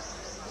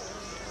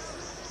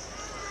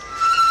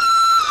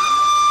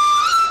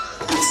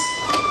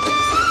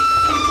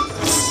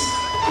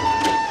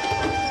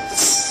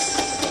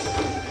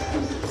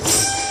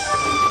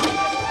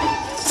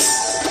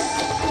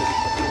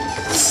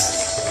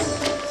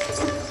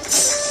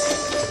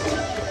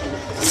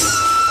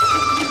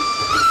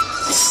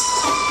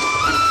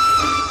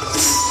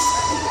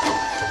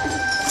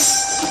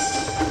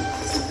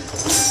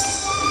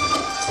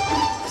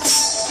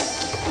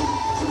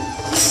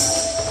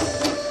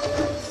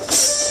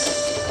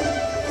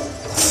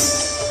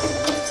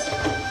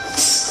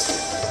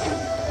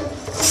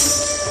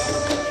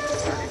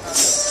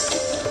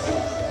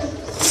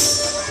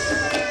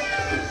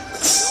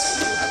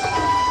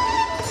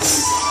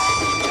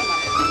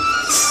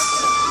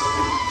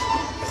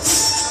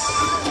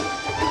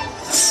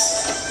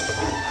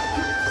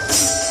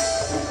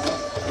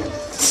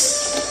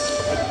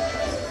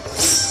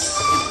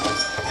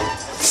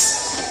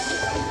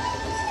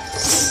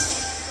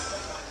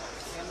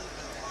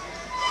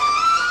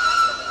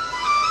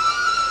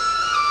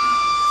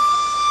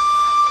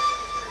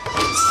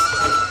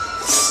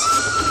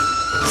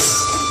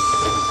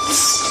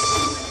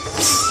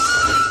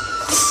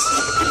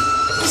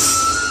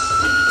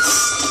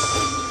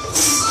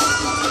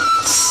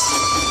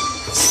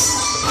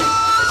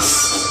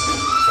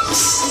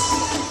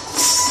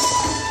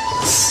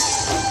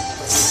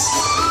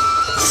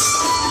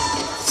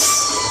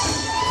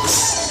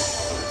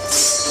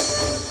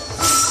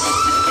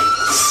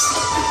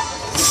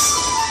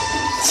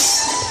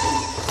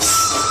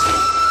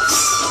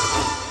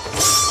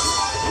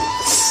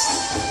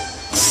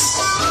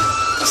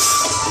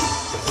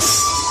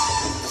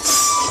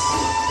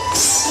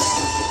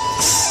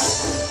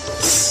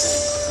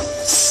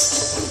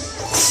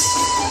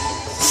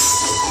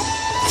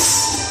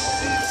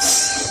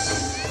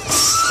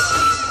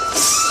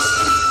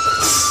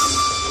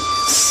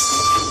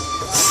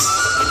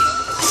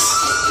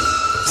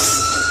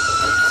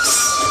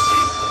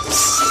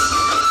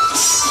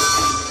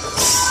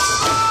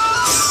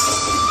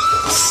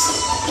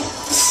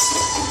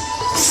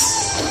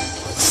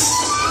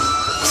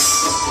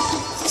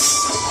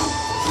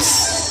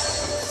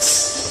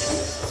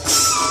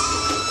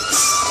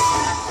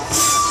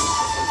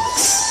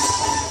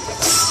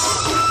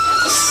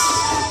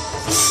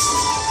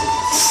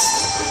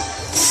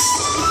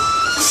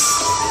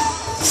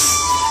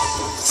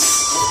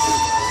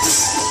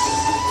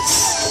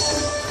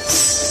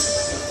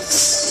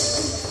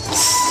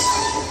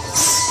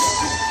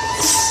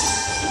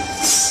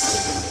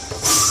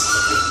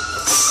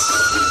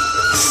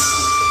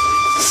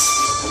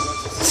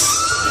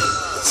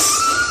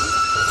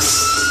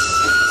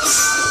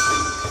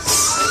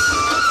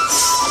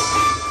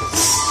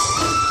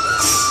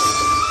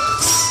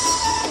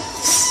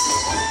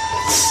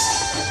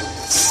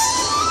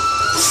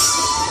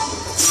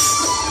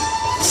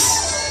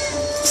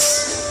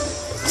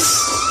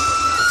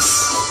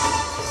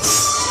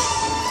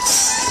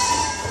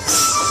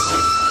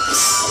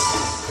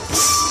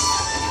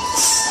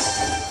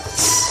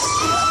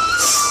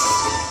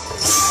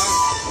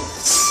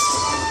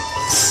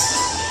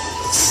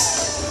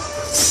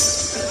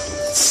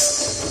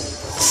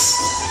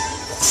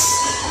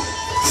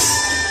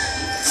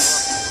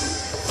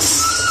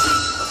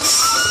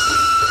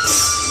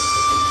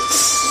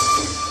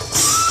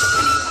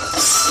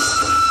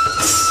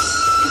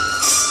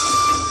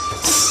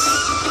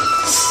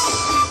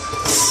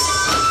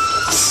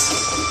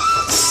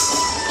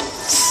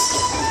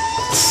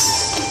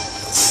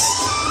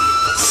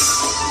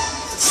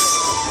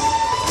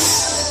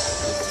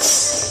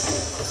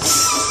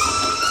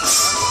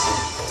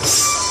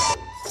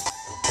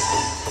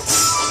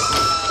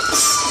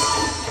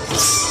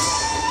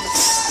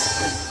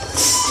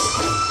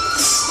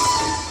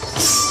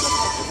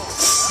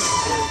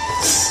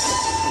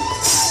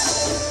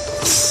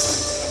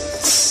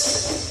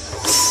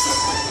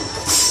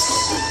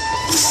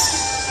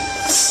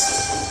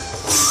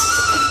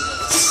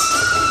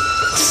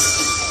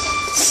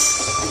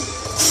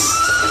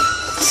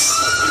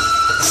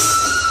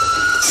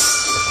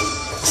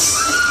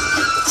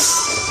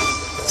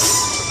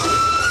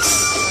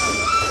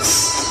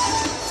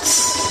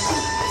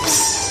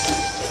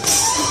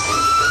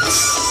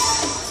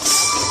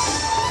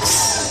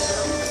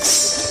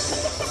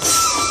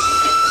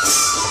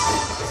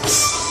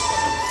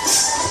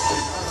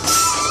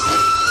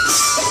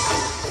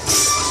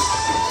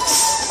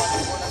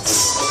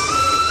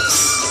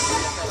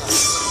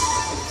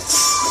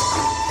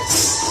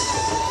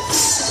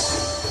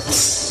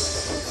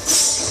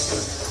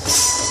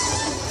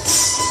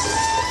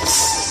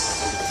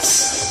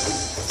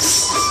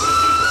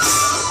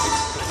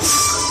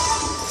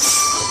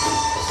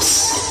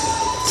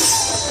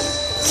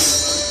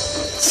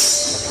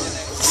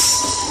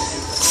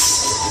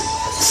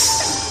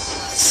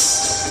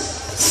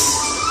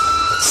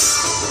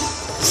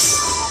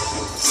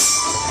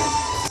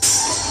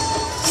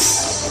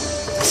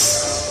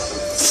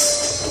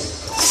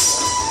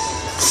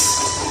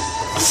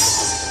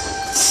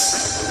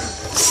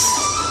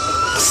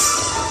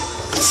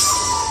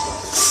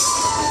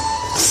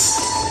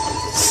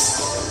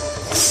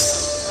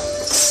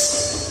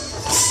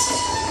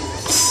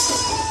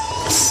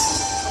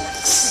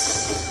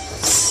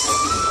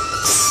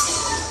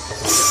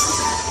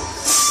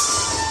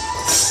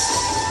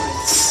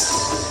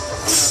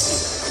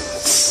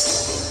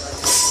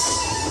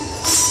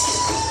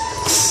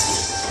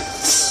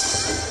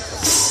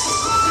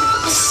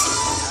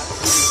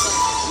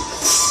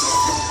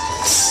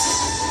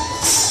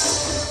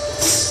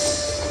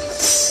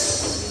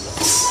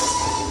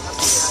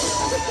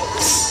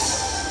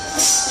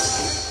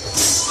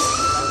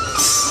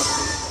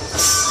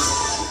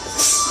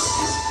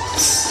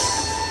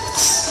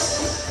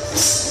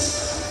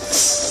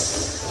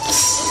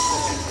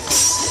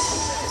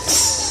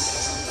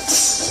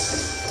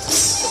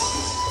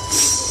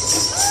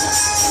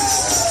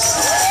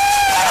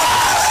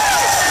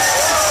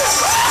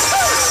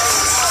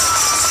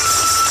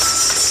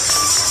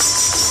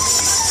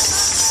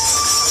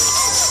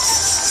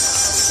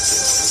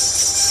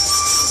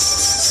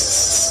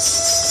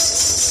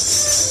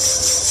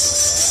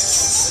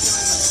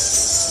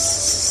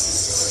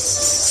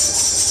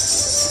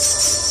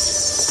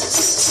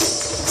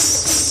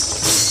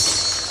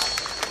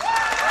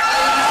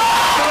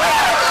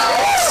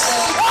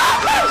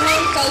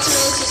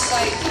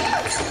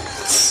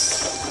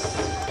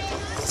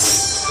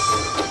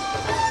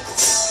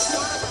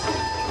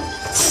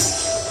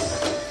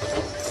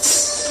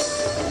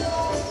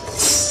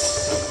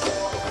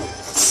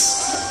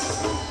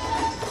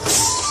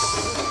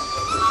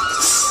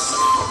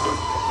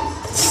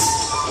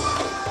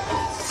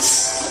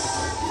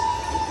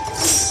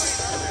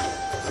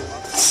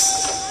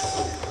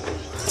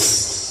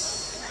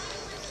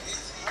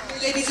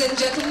 Ladies and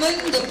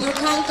gentlemen, the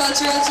Burkhan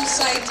Cultural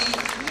Society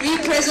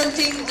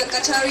representing the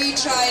Kachari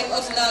tribe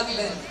of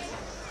Nagaland.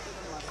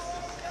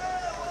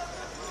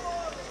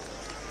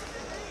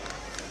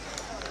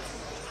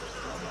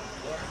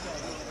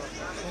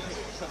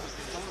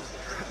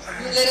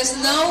 Let us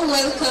now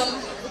welcome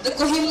the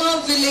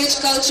Kohima Village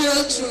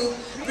Cultural Troupe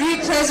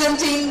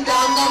representing the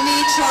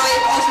Angami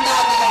tribe of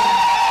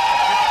Nagaland.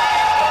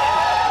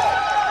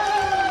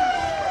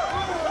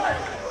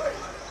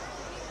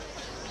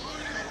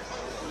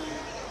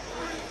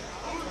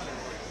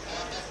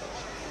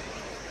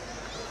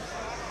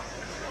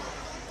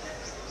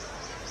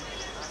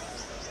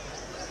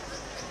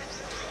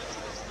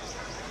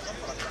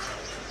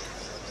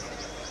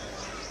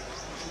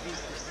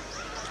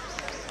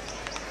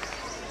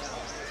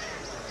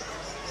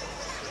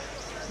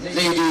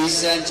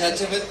 Ladies and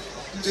gentlemen,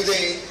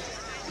 today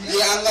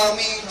the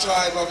Angami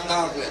tribe of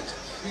Nagaland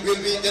will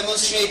be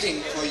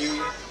demonstrating for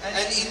you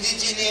an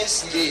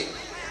indigenous game.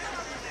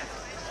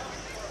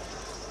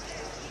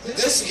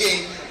 This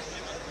game,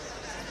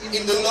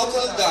 in the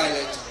local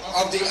dialect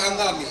of the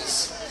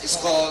Angamis, is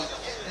called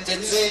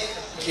Tetse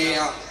Kea.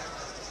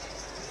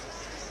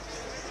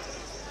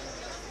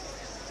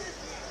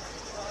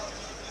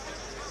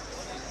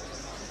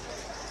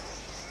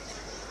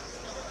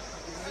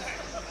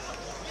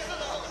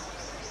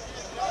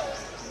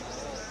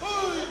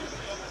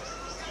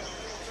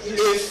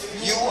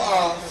 If you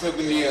are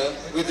familiar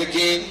with the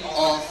game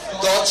of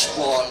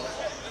dodgeball,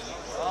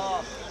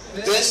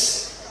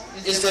 this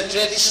is the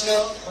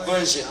traditional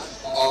version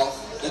of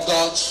the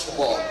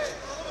dodgeball.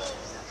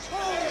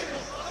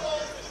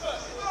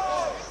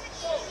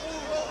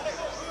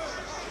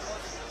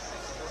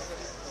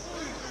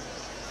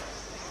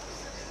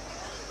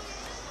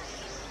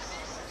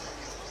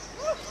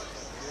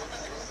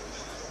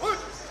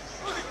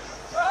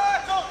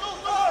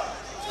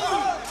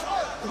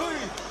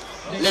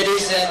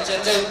 Ladies and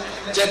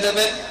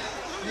gentlemen,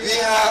 we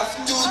have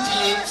two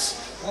teams,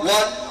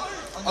 one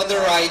on the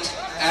right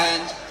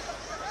and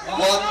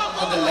one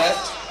on the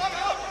left.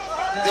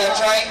 They are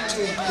trying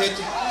to hit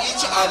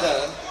each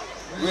other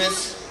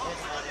with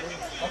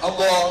a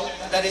ball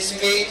that is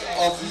made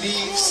of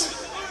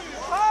leaves.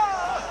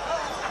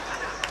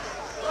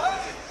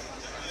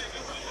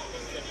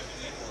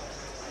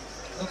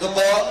 The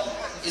ball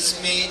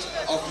is made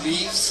of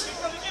leaves.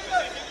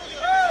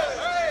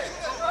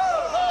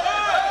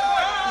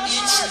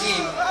 Each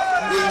team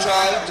will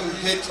try to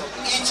hit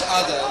each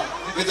other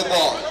with the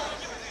ball.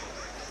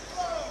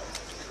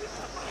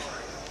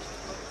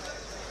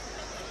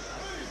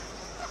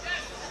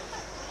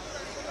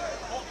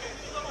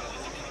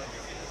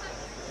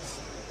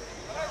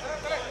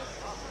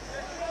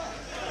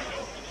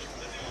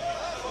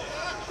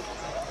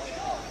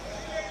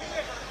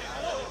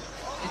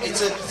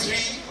 It's a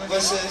 3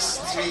 versus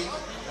 3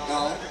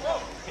 now.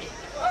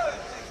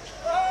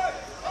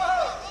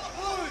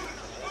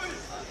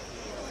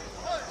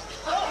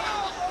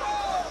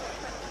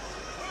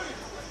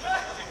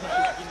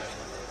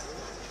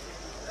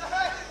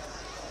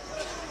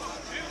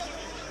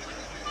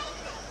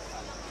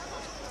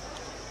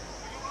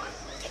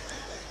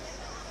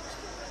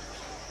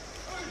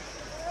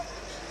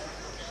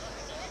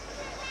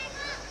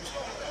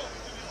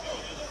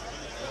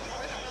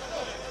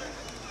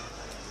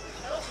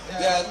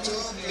 There are 2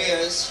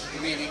 players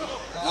remaining.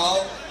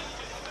 Now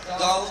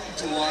down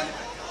to 1.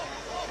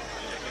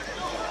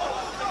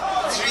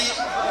 3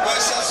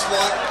 versus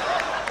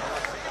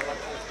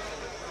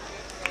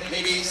 1.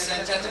 Ladies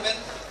and gentlemen,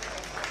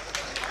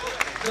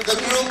 the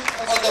group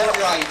on the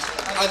right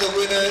are the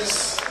winners.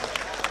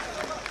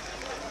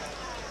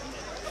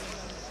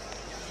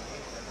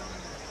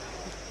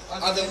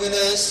 Are the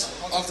winners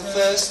of the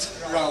first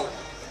round.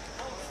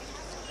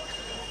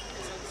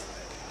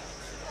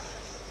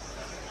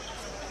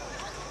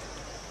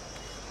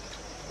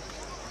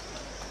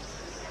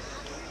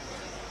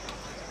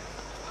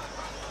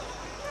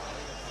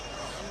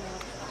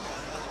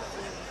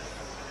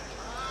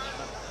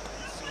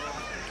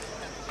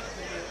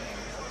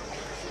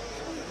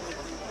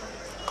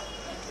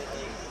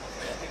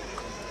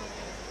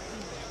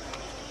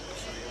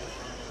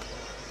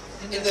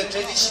 In the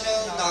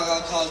traditional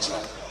Naga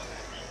culture,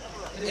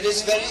 it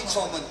is very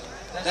common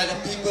that the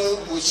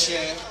people would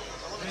share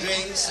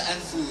drinks and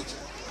food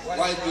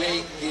while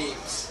playing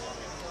games.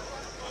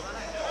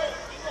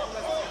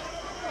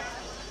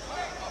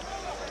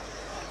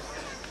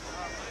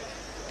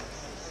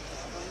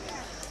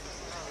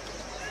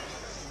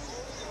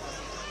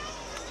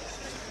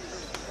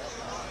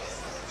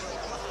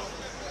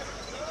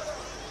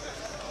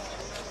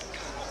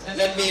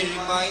 Let me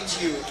remind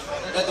you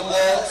that the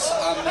walls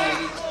are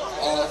made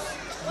of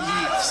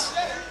leaves.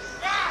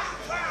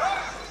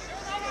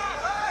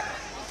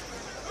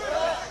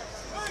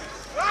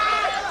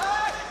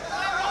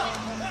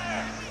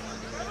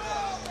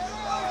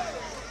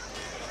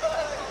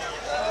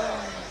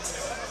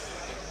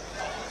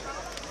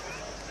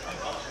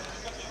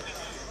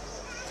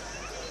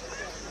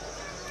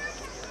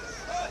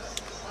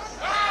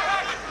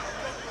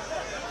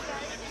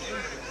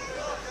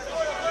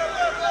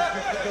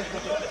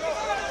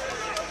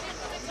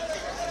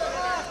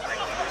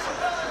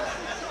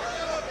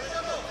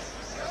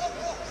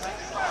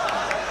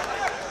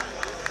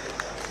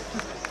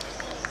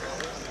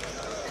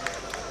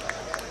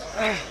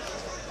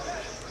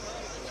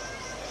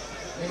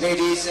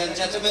 Ladies and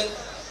gentlemen,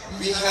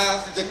 we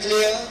have the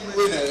clear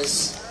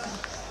winners.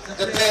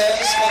 The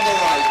pairs on the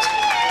right.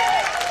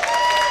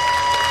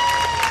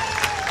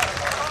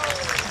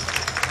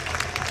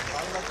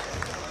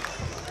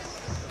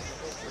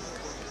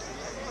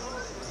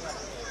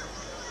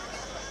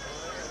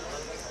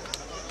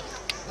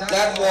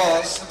 That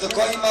was the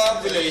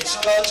Kohima village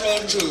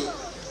cultural troupe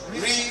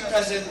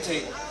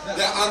representing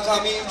the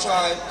Angami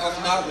tribe of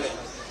Nagaland,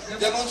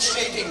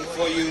 demonstrating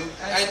for you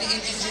an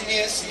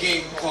indigenous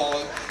game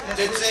called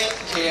Tetse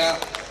Kea.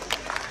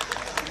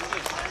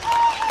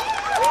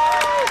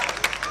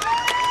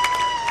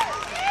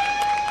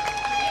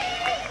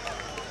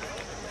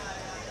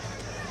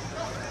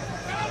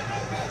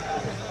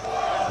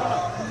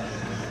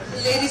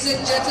 Ladies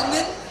and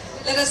gentlemen,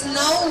 let us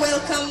now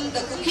welcome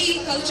the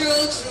Kuki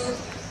cultural troupe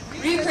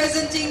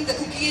representing the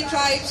Kuki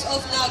tribes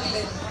of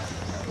Nagaland.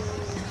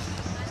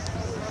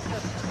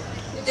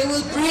 They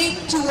will bring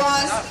to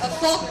us a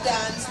folk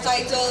dance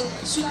titled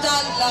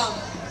Sutal Lam.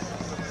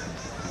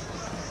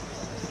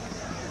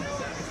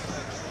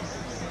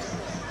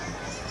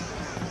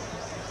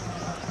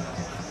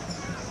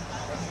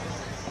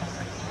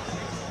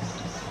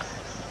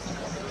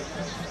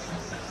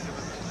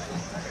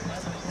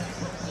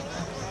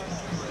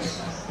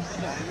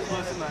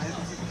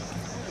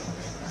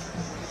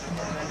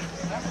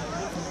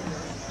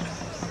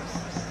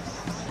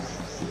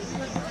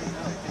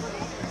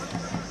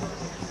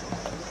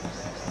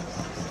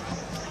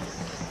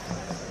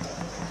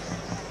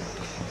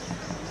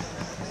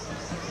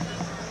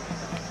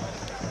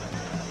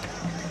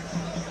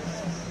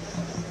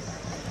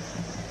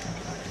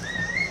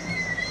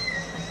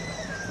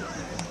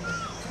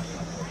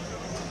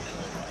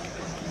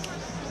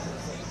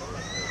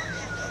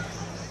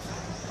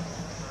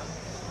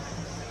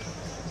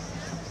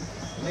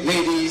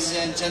 Ladies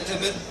and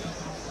gentlemen,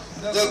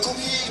 the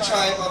Kuki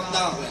tribe of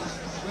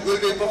Nagaland will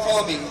be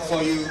performing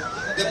for you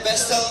the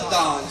Pestle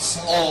dance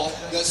or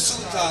the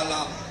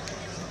Sutalam.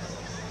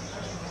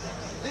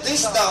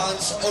 This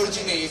dance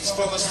originates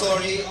from a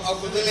story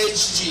of a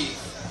village chief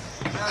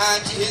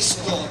and his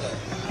daughter.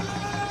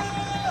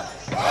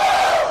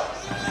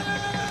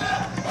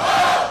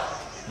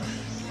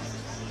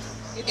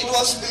 It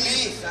was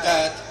believed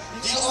that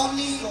the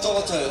only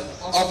daughter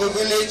of a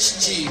village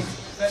chief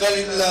fell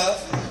in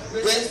love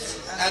with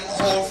an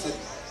orphan.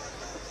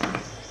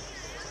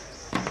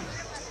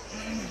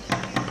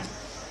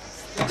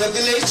 The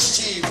village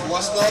chief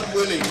was not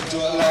willing to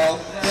allow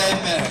their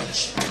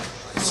marriage,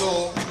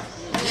 so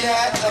he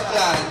had a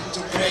plan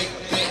to break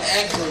the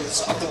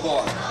ankles of the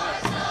boy.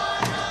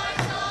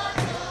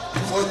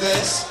 For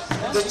this,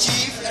 the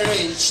chief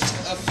arranged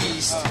a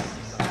feast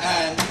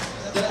and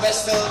the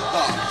Pestle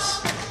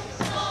dance.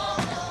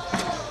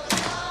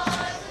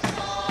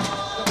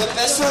 The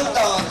Pestle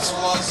dance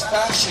was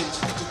fashioned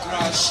to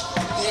crush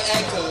the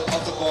ankle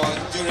of the boy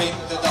during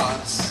the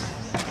dance.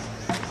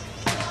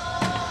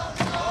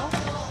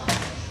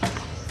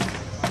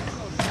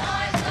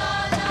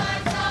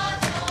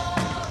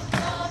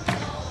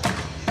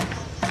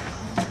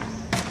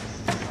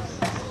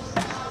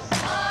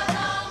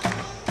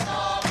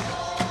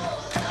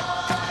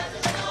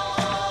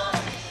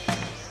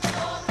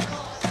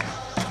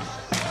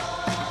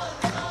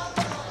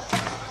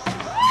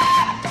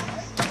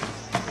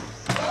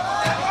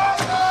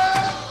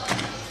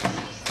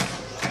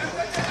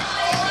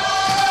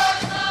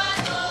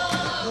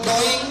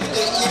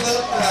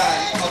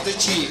 The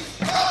chief.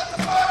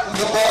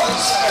 The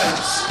boy's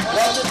friends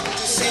wanted to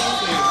save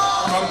him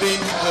from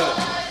being hurt.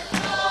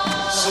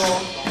 So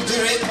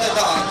during the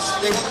dance,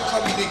 they would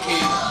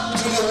communicate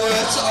through the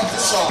words of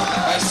the song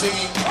by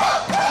singing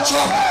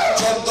Chom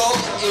Chom Dog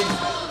in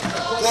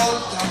Dog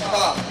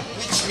Thampa,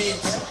 which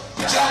means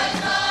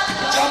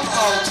jump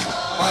out,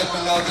 my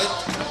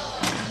beloved.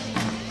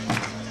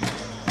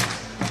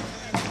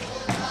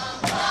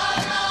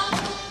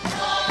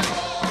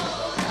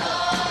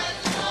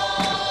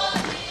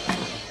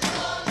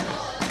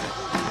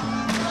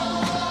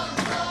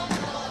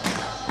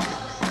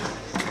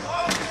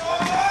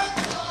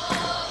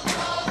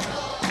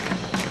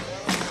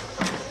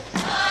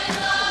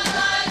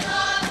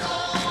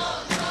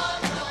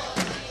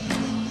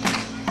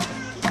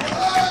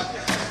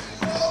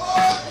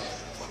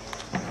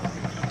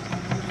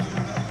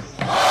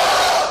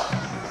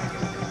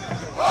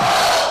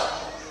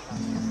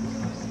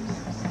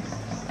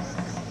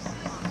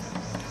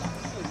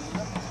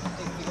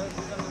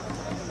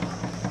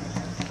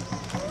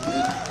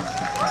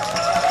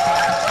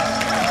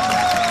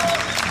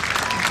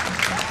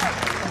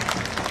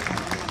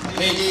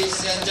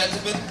 Ladies and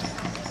gentlemen,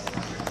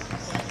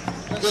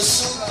 the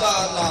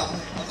Sutalam,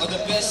 or the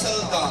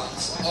Pestle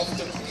dance of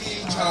the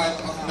Kuki tribe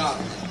of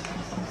Nagaland.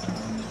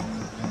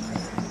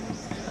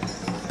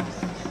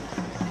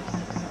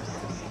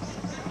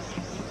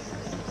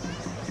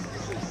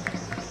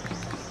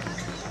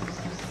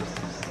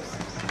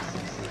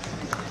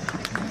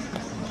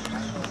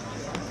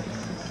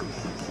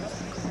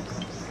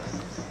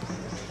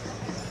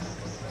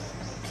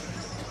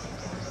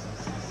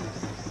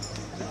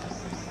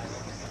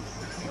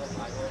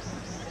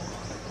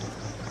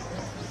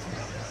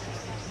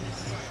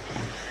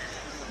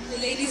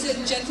 Ladies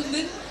and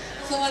gentlemen,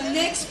 for our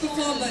next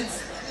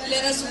performance,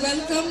 let us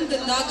welcome the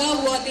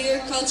Naga Wadir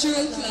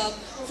Cultural Club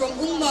from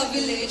Umma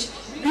village,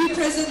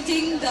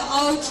 representing the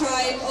Ao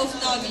tribe of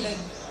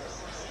Nagaland.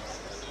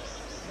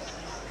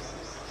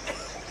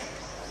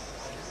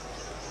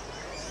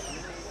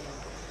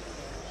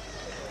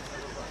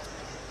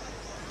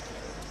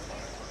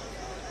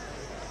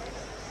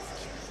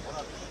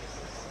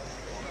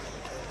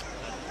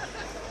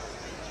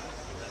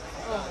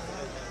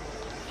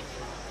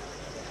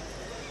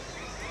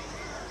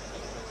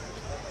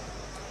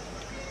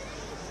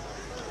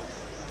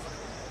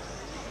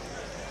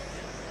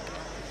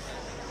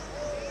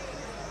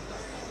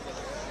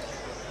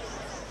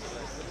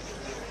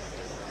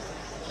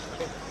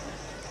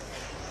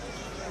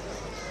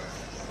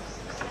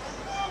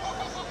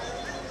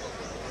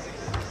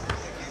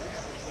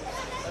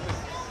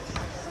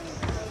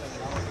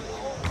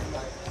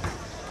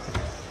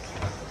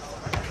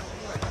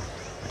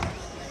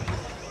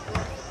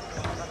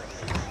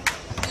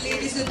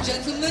 Ladies and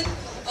gentlemen,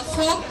 a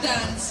folk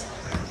dance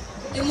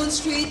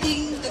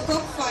demonstrating the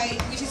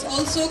cockfight, which is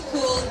also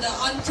called the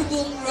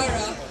Antubong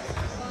Rara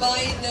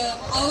by the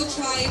Ao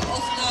tribe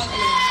of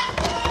Nagaland.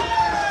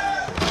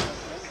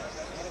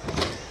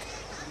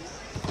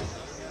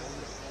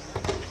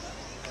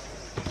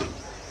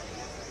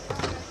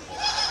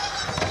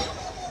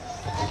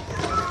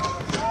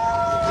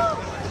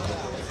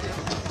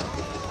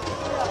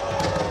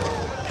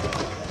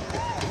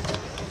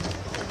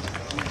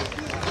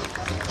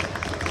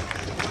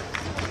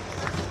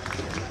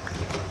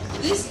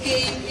 This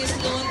game is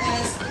known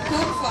as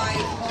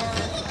cockfight or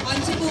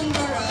Antubong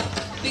Rara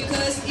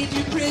because it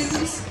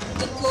represents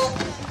the cock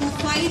who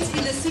fights in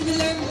a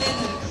similar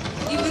manner,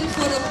 even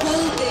for a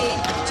whole day,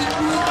 to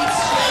prove its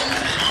strength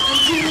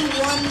until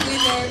one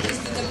winner is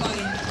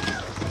determined.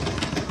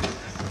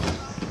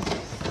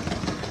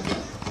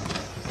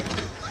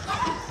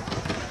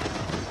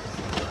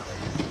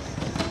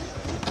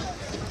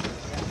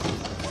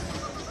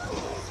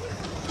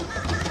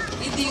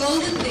 In the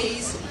olden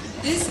days,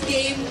 this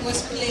game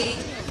was played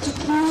to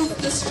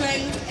prove the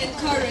strength and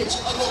courage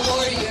of a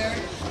warrior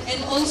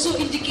and also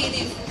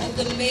indicative of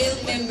the male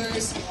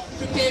members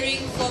preparing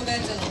for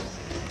battle.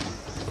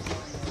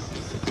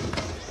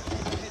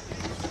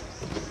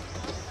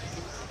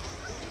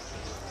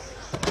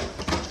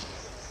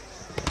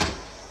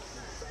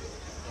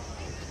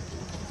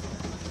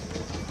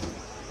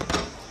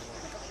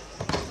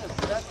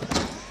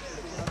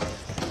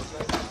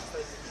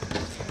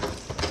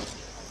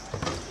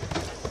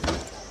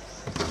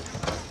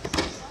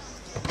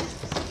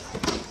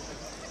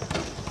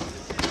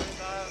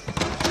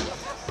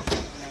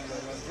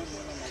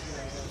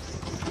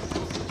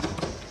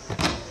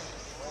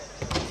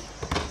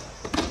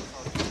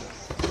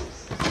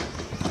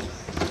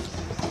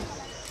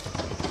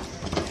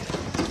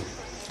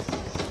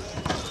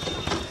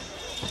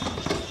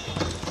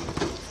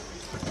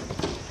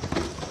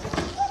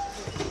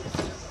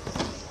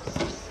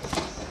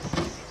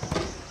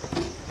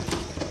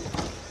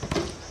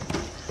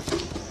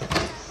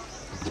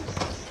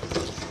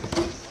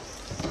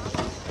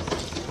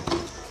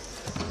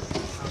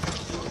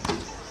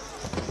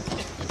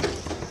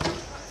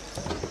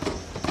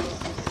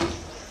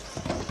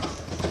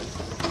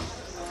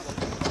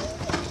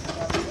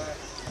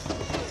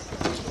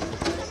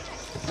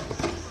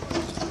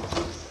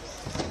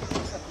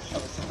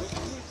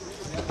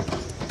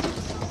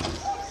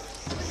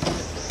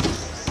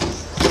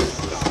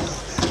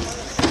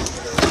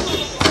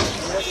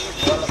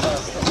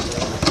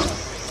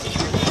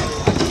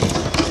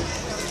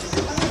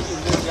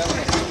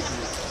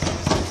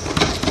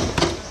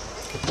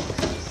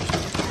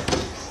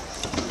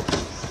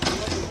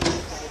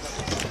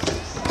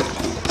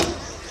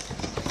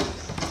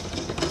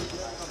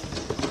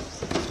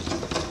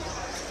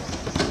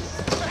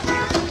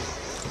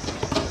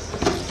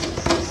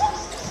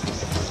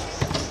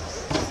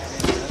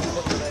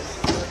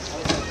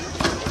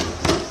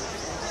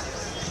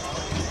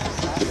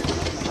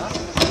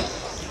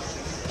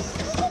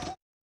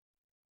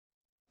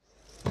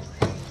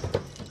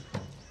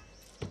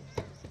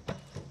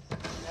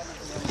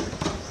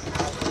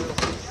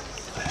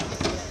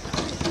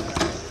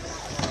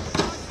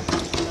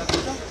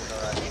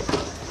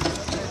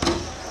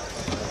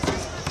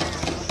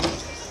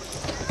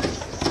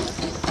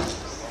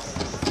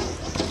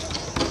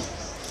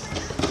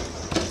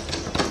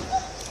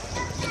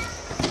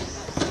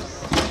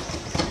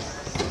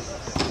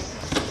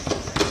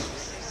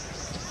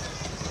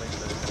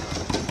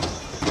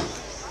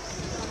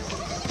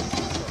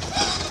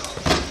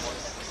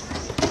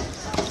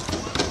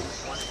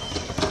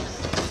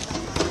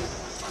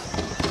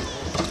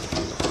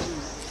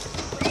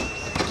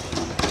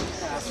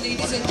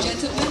 Ladies and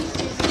gentlemen,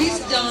 this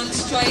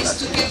dance tries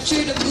to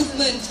capture the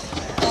movement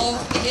of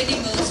the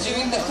animals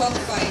during the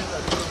cockfight.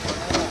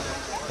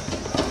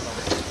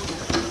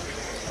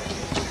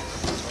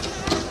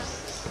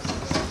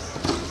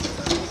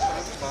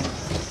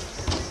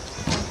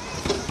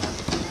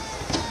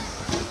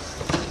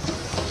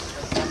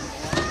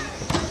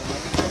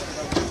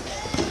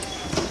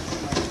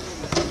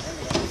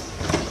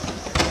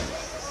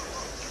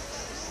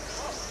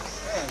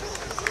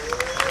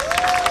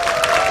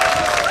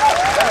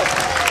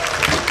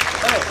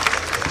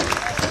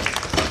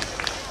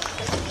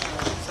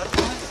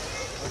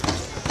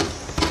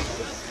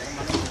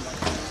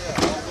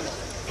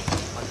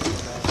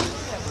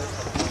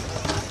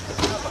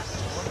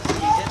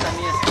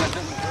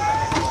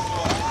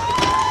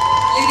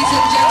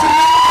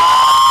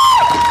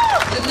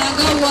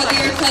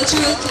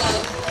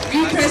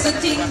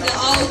 representing the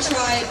Ao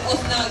tribe of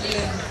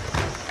Nagaland.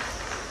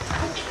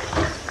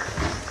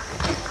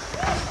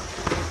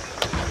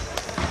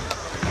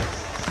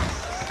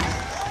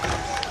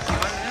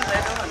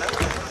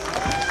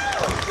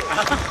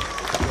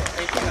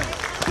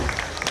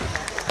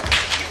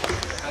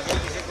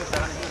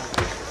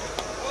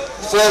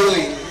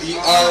 Following the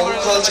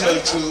Ao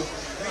cultural troupe,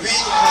 we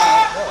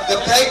have the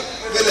Peg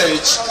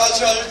Village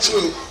cultural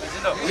troupe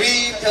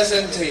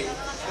representing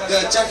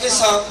the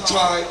Jakisang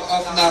tribe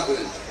of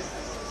Nagaland.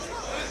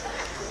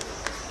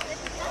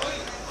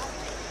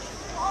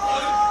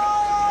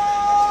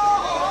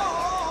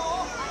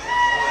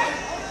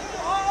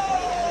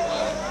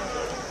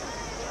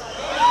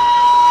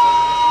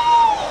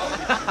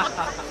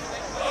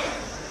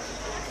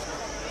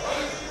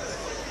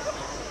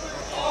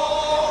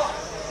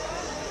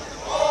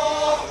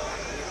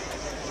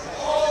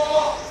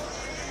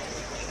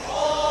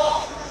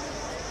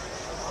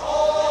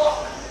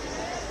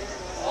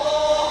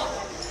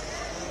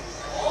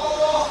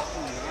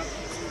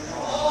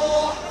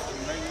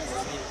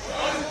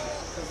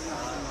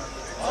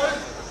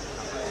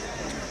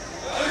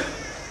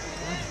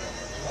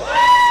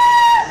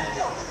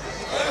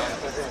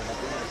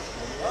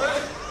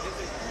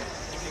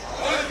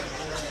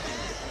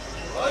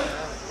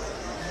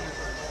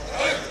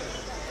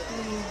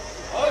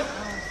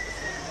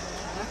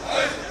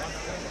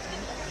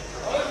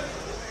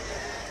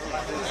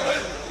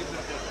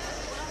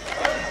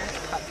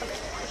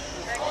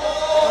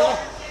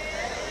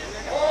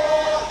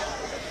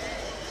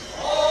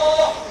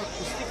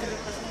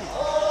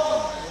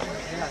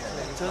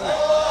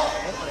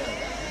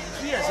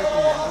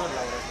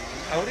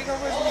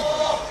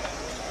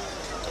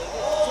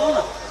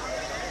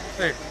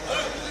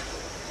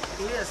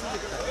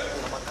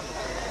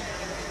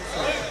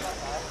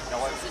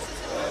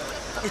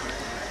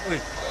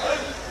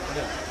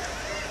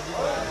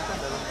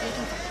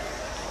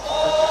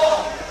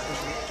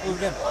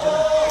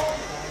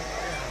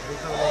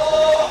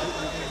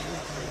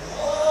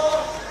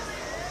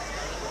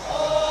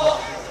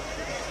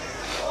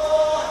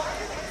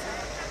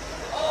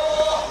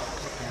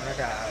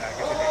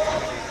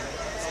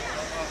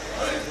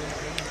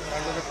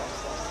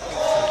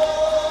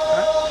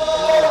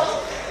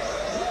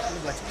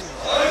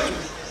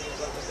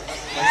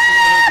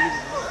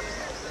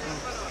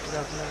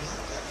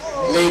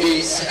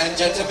 Ladies and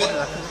gentlemen,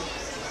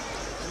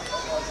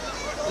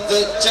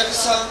 the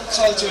Jakisang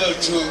cultural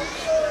troupe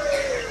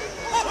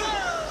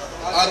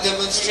are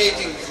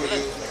demonstrating for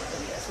you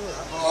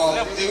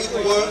how they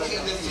would work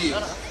in the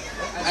field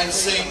and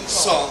sing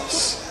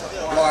songs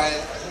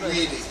while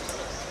reading.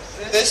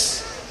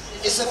 This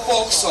is a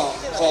folk song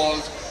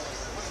called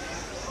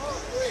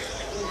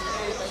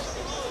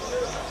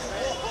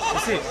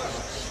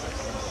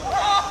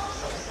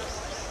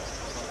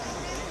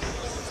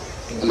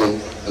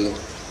Hello.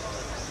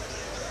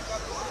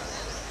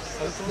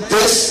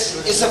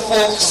 This is a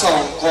folk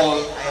song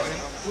called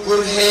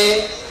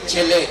Gurhe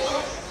Chele.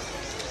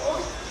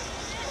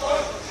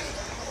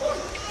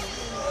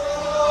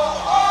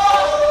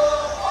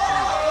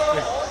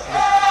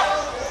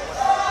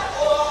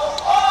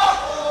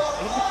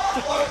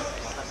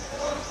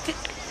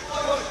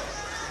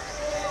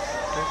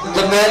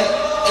 The men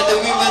and the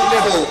women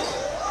folk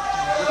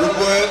would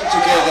work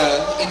together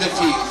in the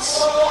fields.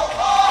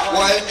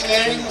 While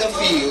clearing the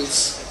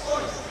fields,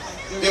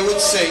 they would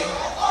sing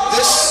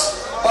this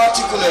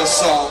particular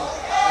song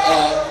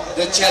on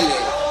the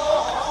chele.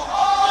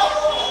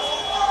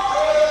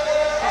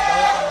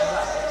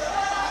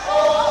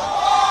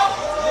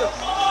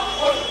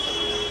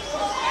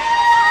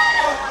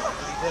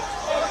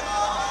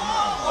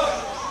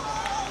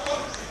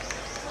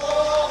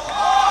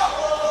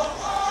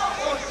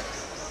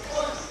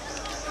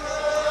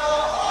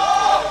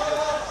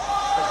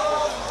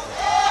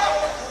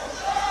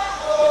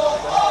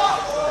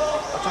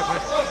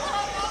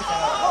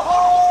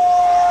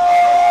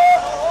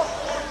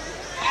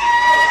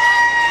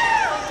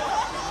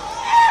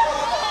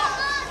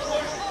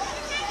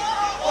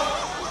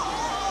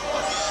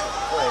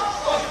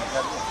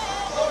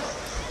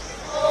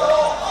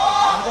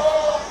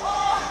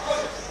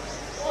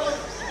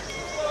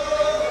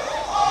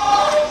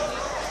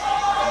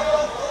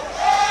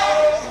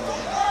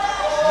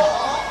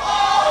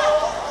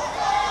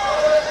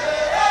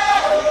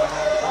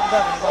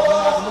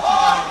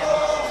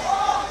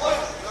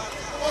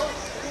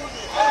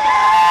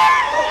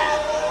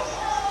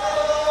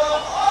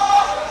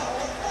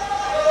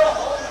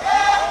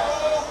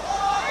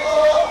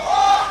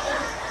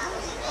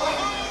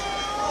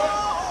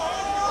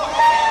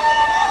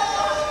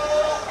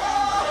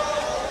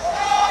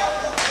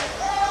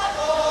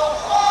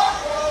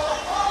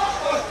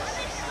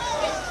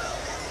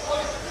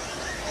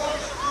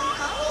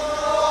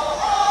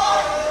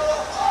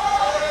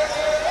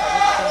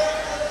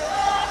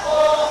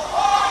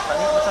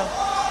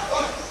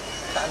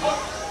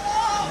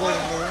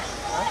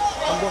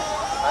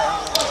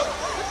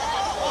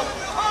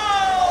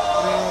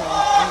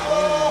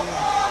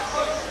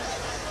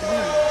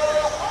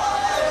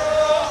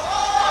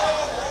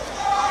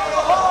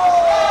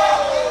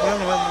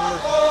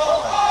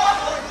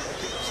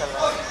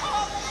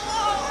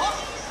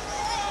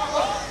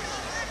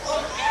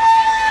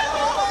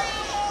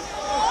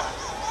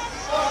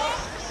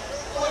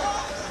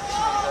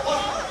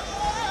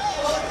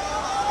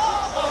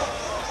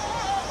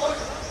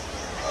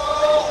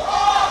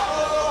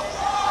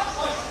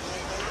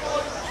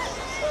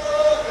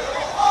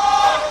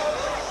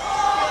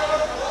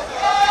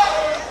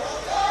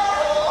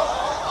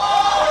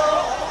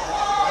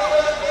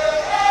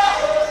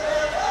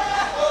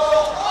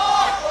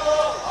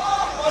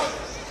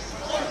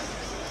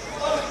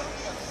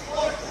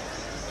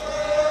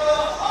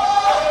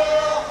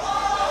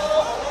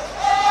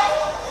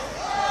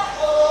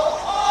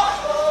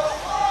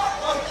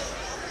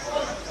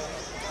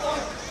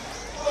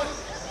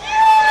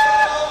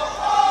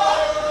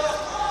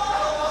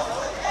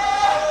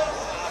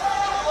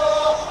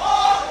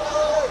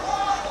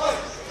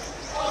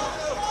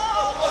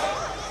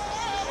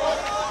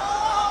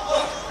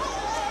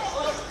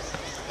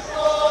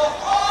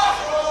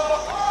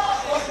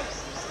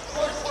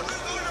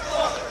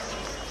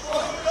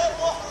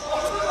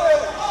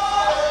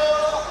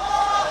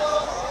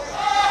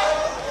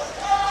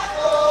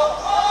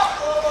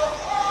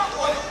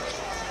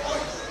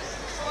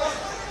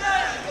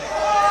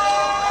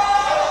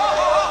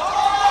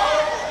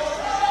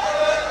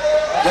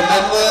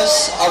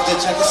 members of the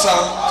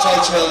Chakasam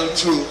cultural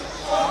troupe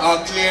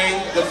are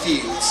clearing the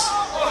fields.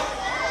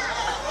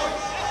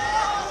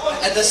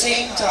 At the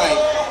same time,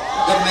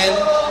 the men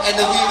and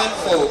the women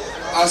folk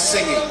are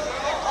singing.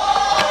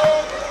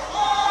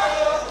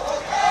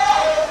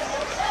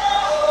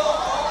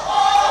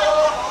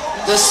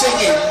 The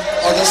singing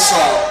or the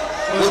song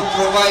would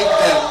provide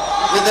them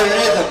with a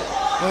rhythm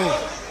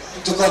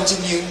to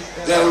continue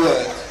their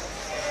work.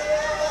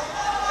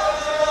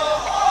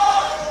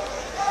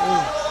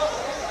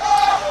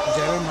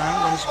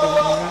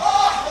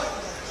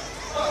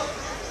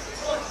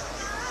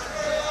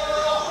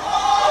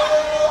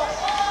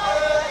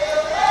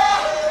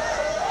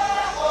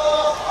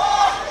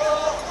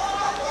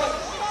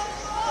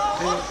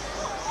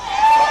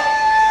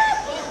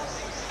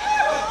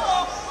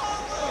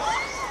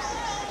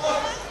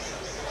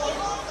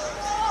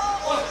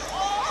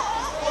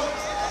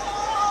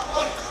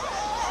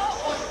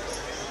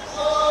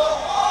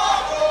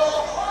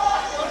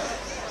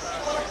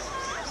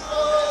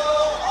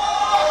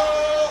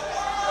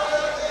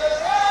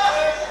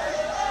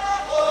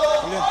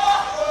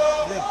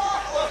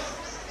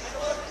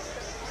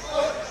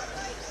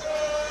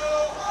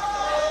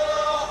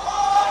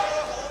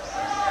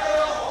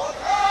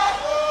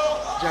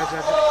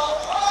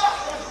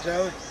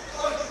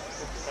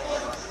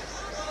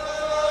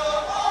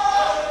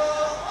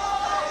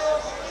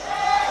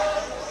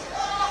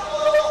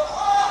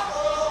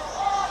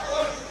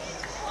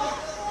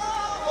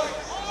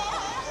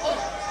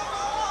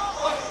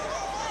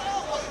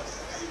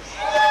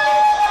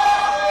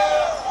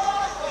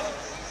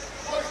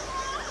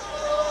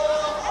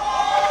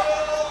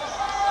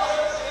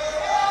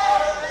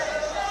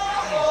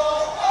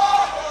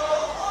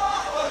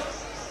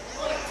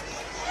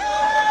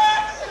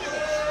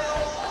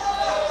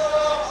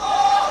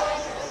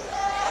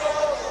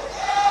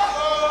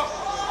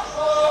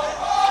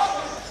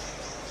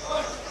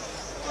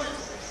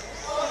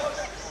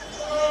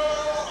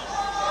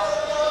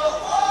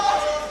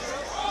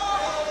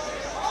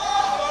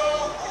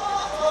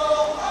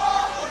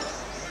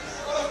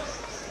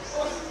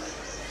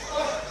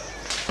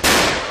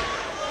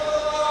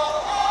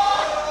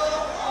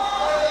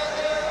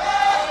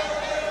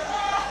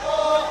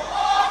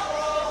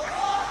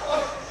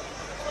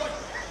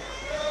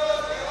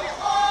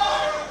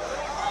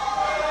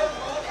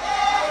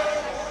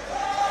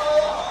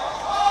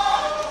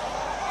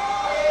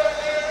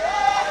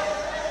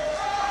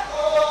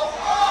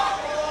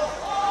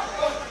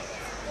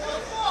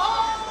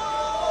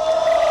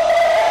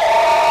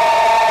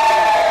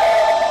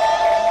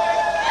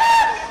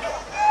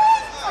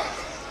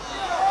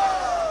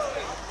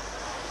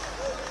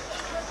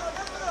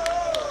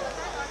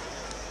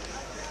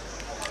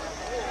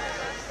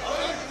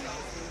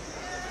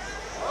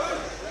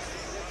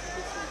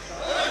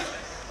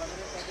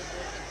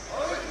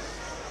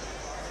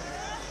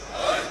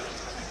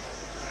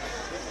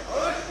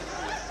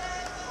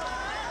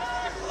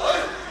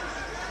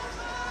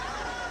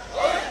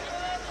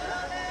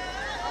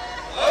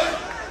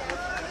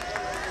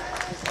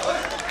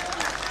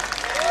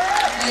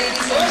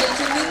 Ladies and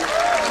gentlemen,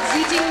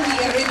 exiting the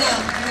arena,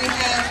 we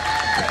have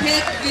the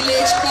Pet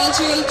Village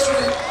Cultural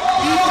Troupe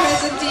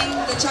representing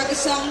the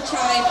Chakasam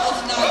tribe of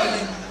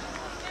Nagaland.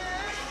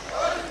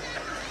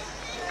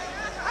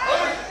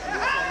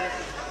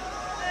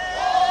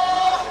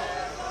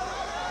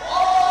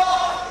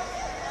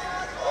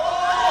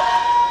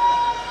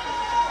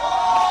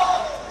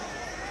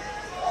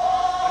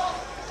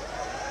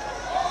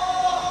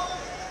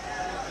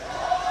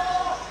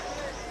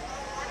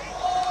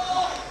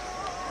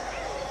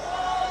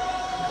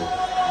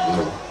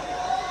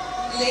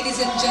 Ladies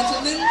and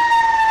gentlemen,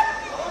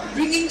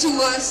 bringing to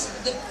us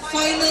the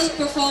final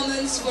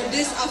performance for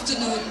this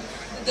afternoon,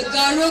 the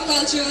Garo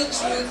Cultural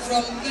Troupe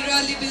from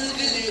Iralibil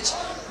village,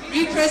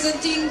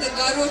 representing the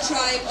Garo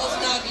tribe of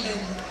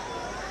Nagaland.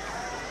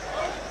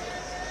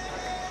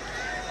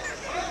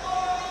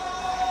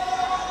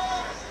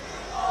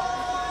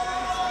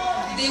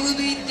 They will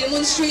be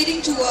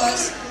demonstrating to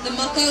us the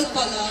Makal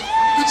Pala,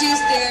 which is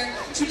their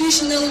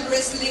traditional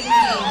wrestling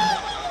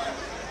game.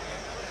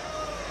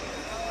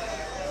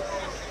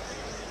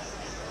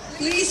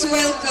 Please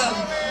welcome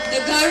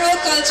the Garo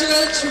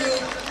Cultural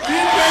Troupe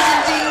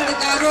representing the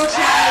Garo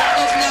tribe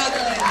of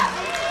Nagaland.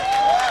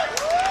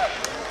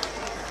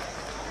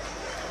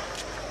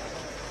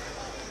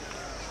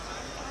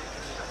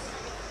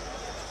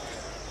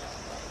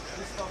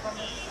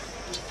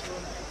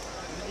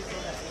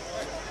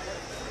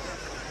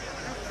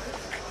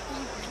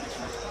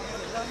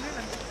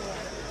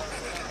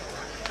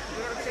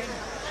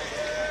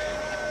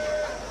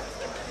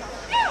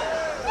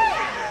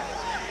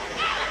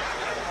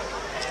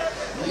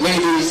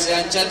 Ladies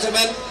and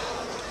gentlemen,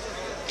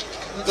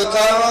 the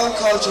Garo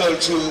Cultural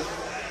Troupe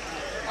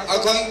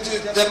are going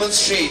to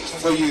demonstrate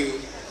for you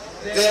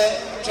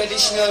their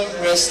traditional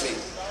wrestling,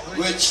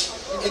 which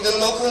in the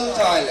local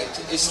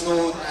dialect is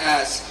known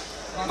as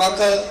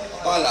Makal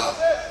Pala.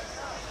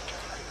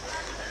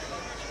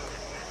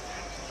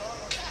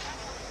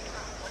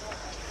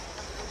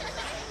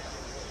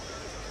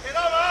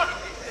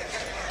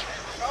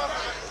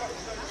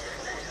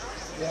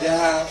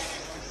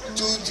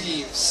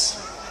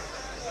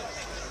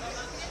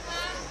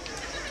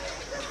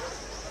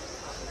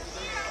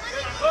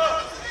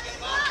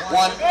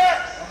 one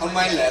on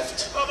my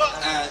left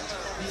and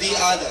the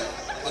other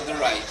on the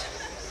right.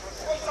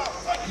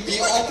 The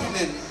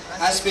opponent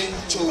has been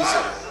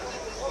chosen.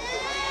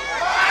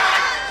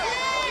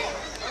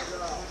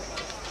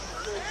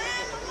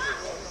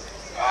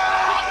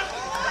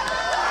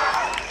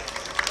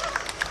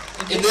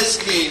 In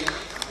this game,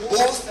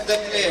 both the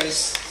players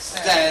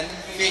stand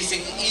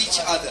facing each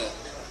other.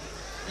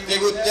 They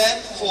would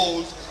then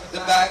hold the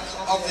back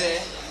of their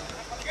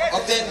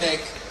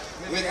neck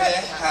with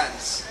their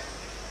hands.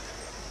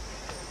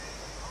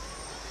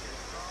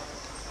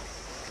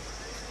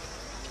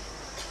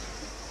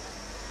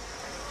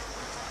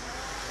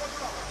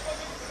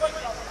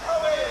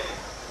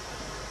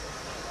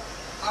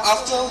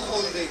 After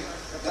holding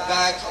the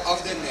back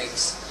of their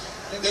necks,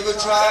 they will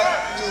try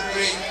to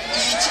bring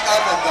each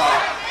other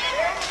down.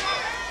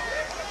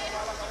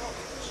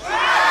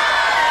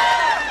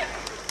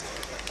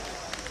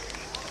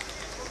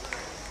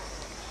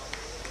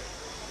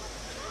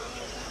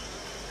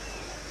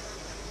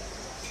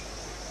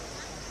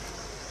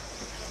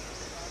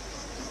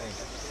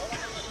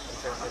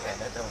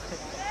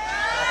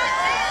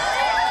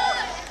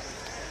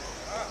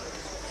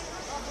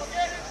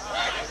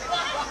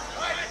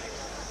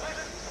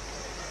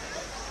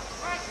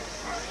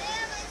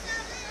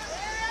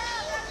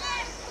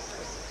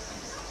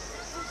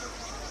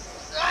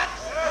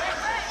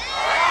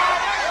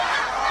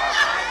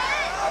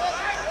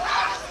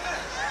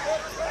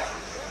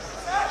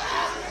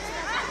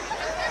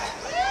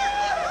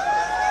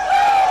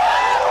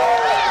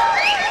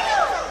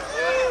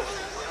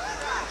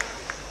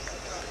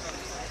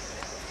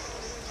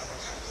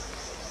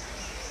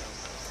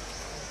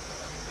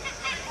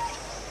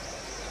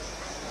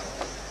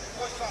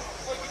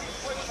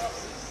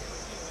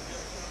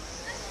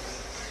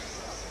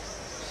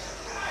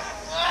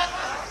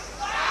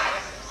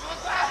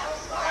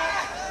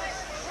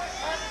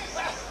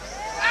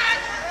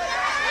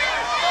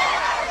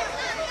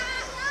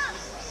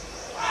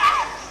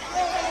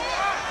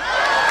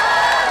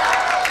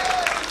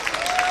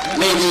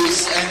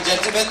 Ladies and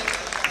gentlemen,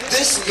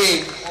 this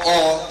game,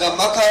 or the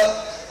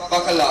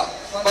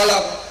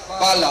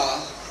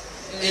Bala,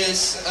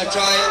 is a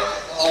trial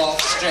of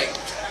strength.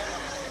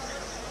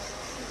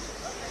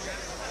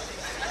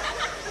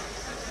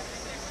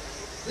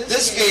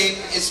 This game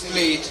is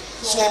played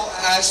so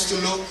as to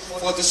look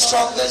for the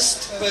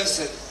strongest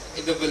person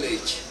in the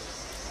village.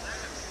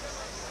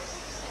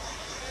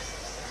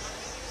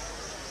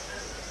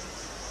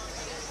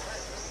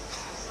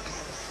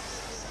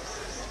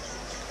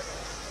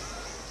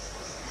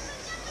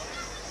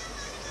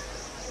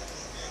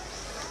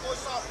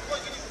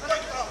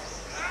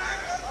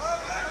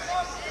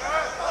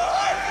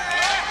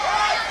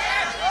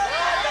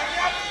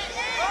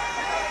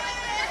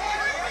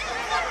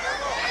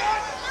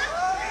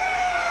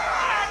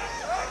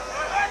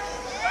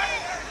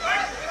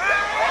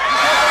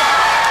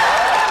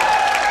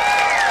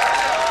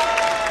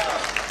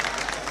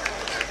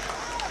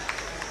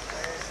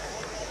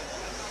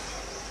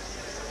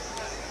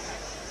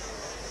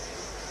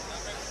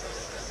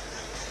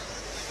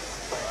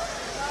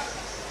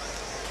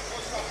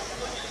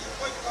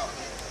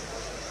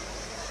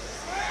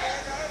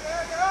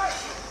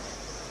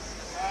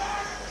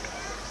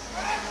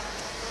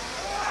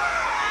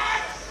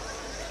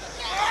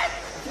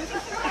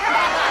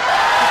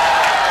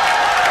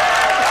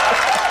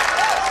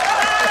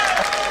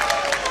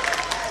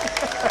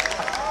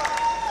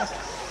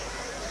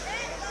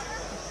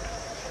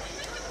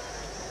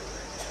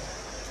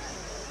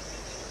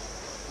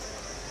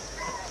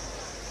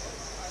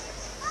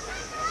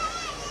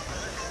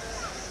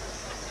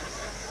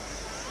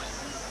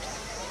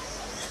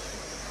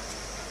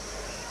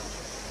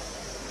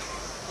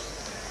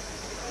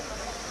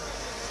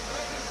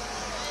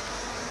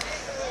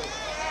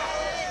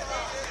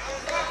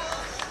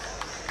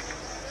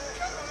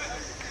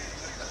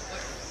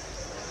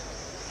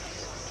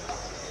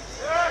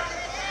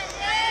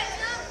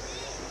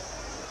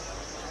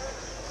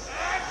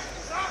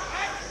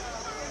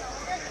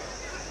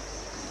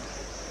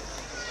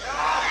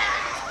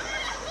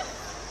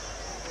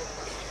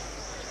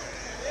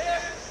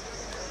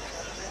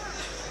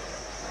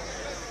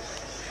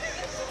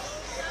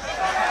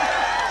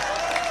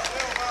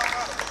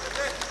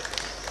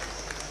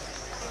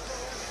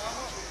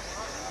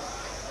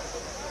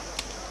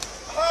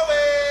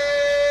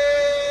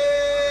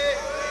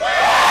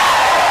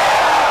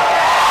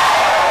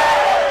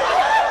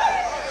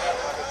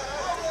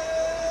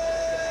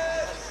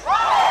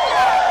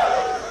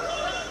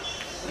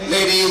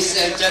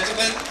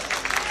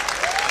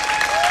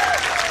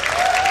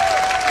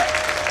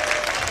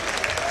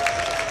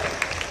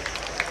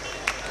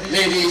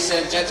 Ladies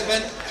and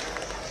gentlemen,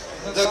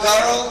 the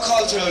Garo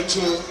cultural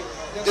troupe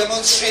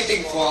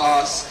demonstrating for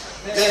us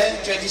their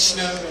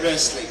traditional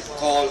wrestling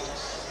called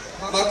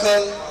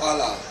Makal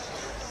Bala.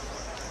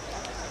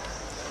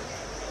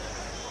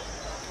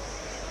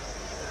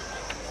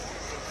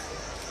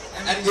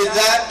 And with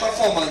that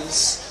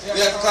performance, we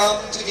have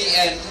come to the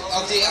end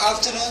of the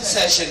afternoon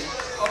session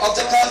of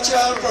the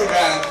cultural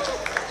program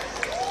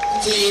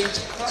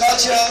themed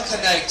Cultural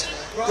Connect,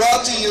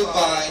 brought to you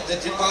by the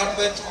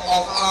Department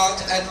of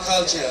Art and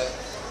Culture,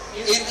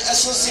 in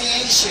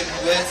association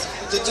with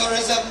the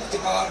Tourism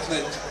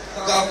Department,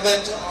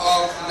 Government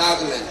of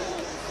Nagaland.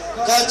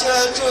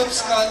 Cultural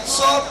troops kan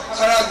sob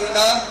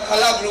Karagruna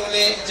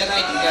Halagrungle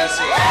Janai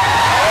Digase.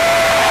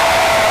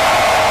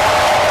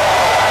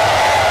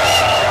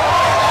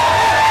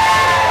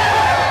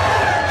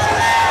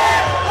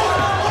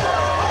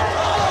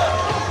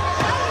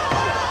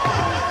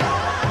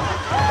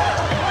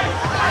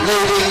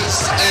 Ladies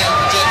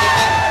and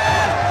gentlemen,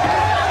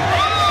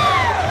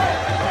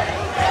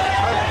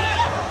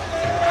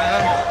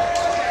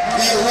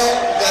 we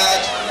hope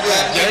that you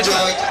have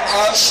enjoyed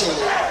our show.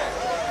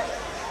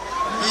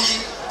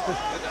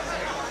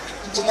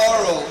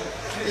 Tomorrow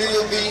we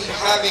will be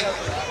having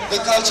the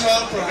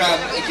cultural program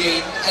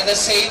again at the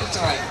same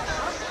time.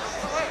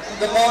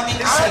 The morning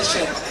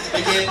session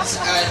begins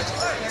at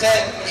 10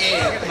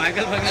 a.m.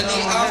 and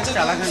the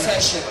afternoon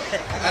session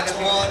at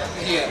 1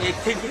 p.m.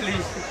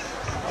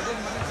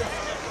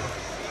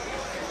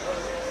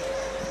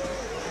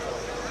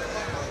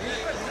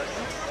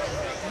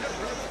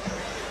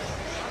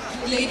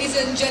 Ladies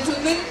and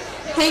gentlemen,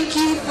 thank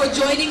you for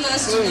joining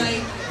us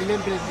tonight,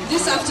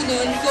 this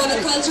afternoon for the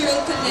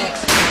Cultural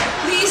Connect.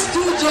 Please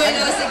do join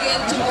us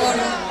again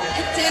tomorrow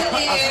at 10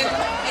 a.m.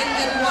 and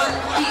at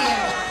 1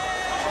 p.m.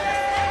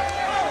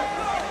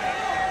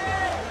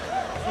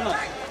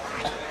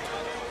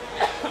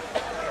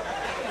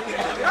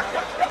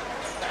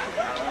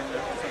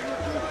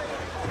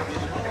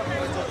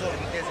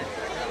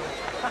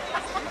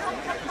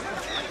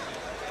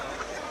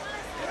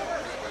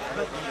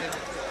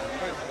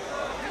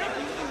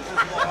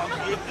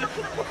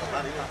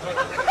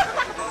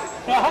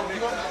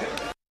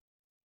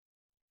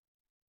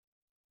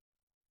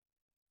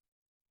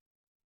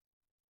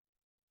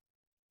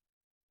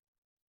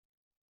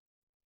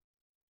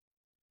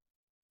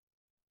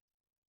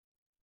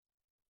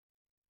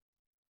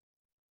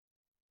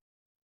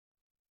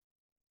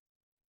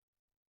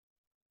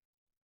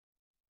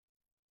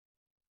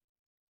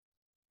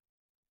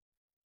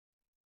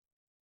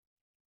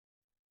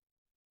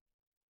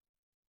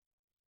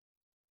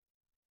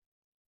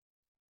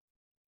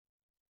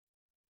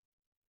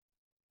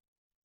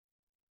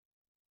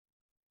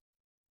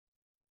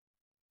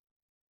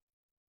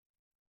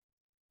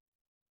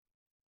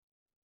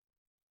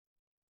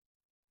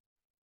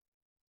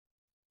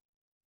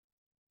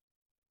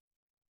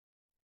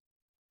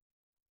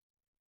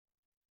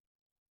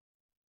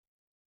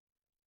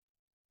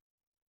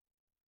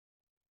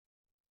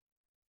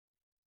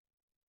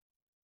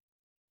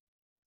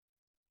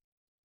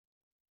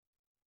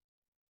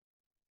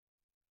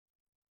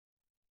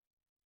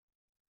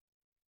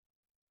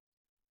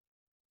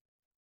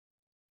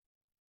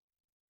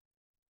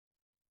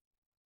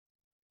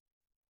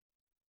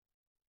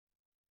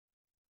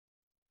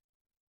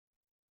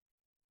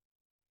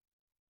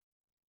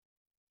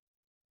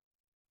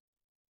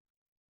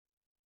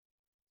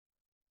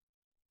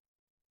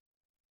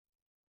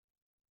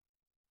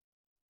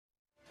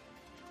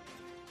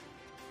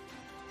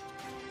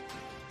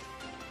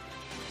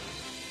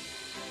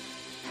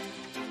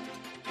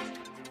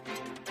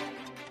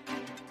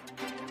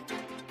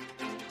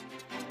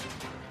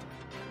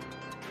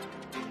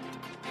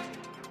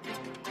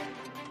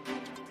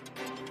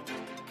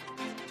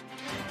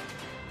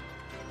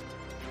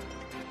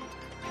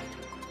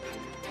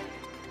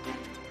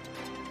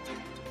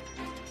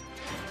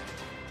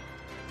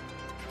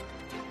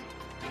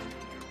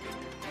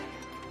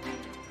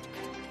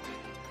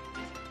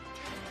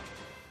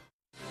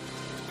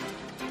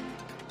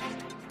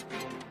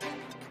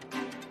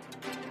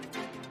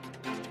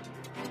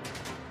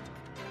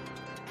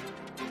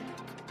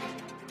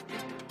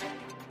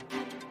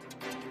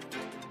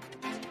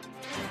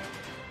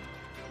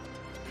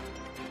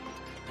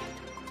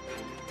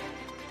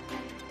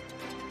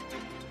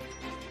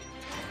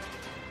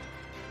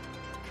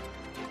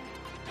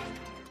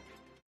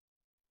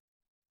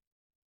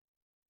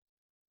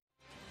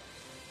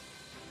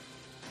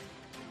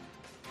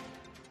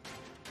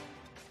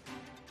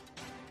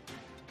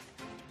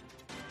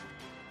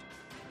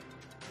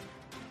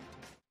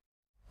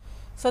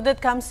 So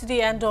that comes to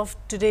the end of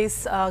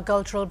today's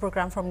cultural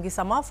program from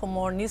Gisama. For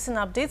more news and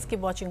updates, keep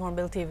watching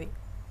Hornbill TV.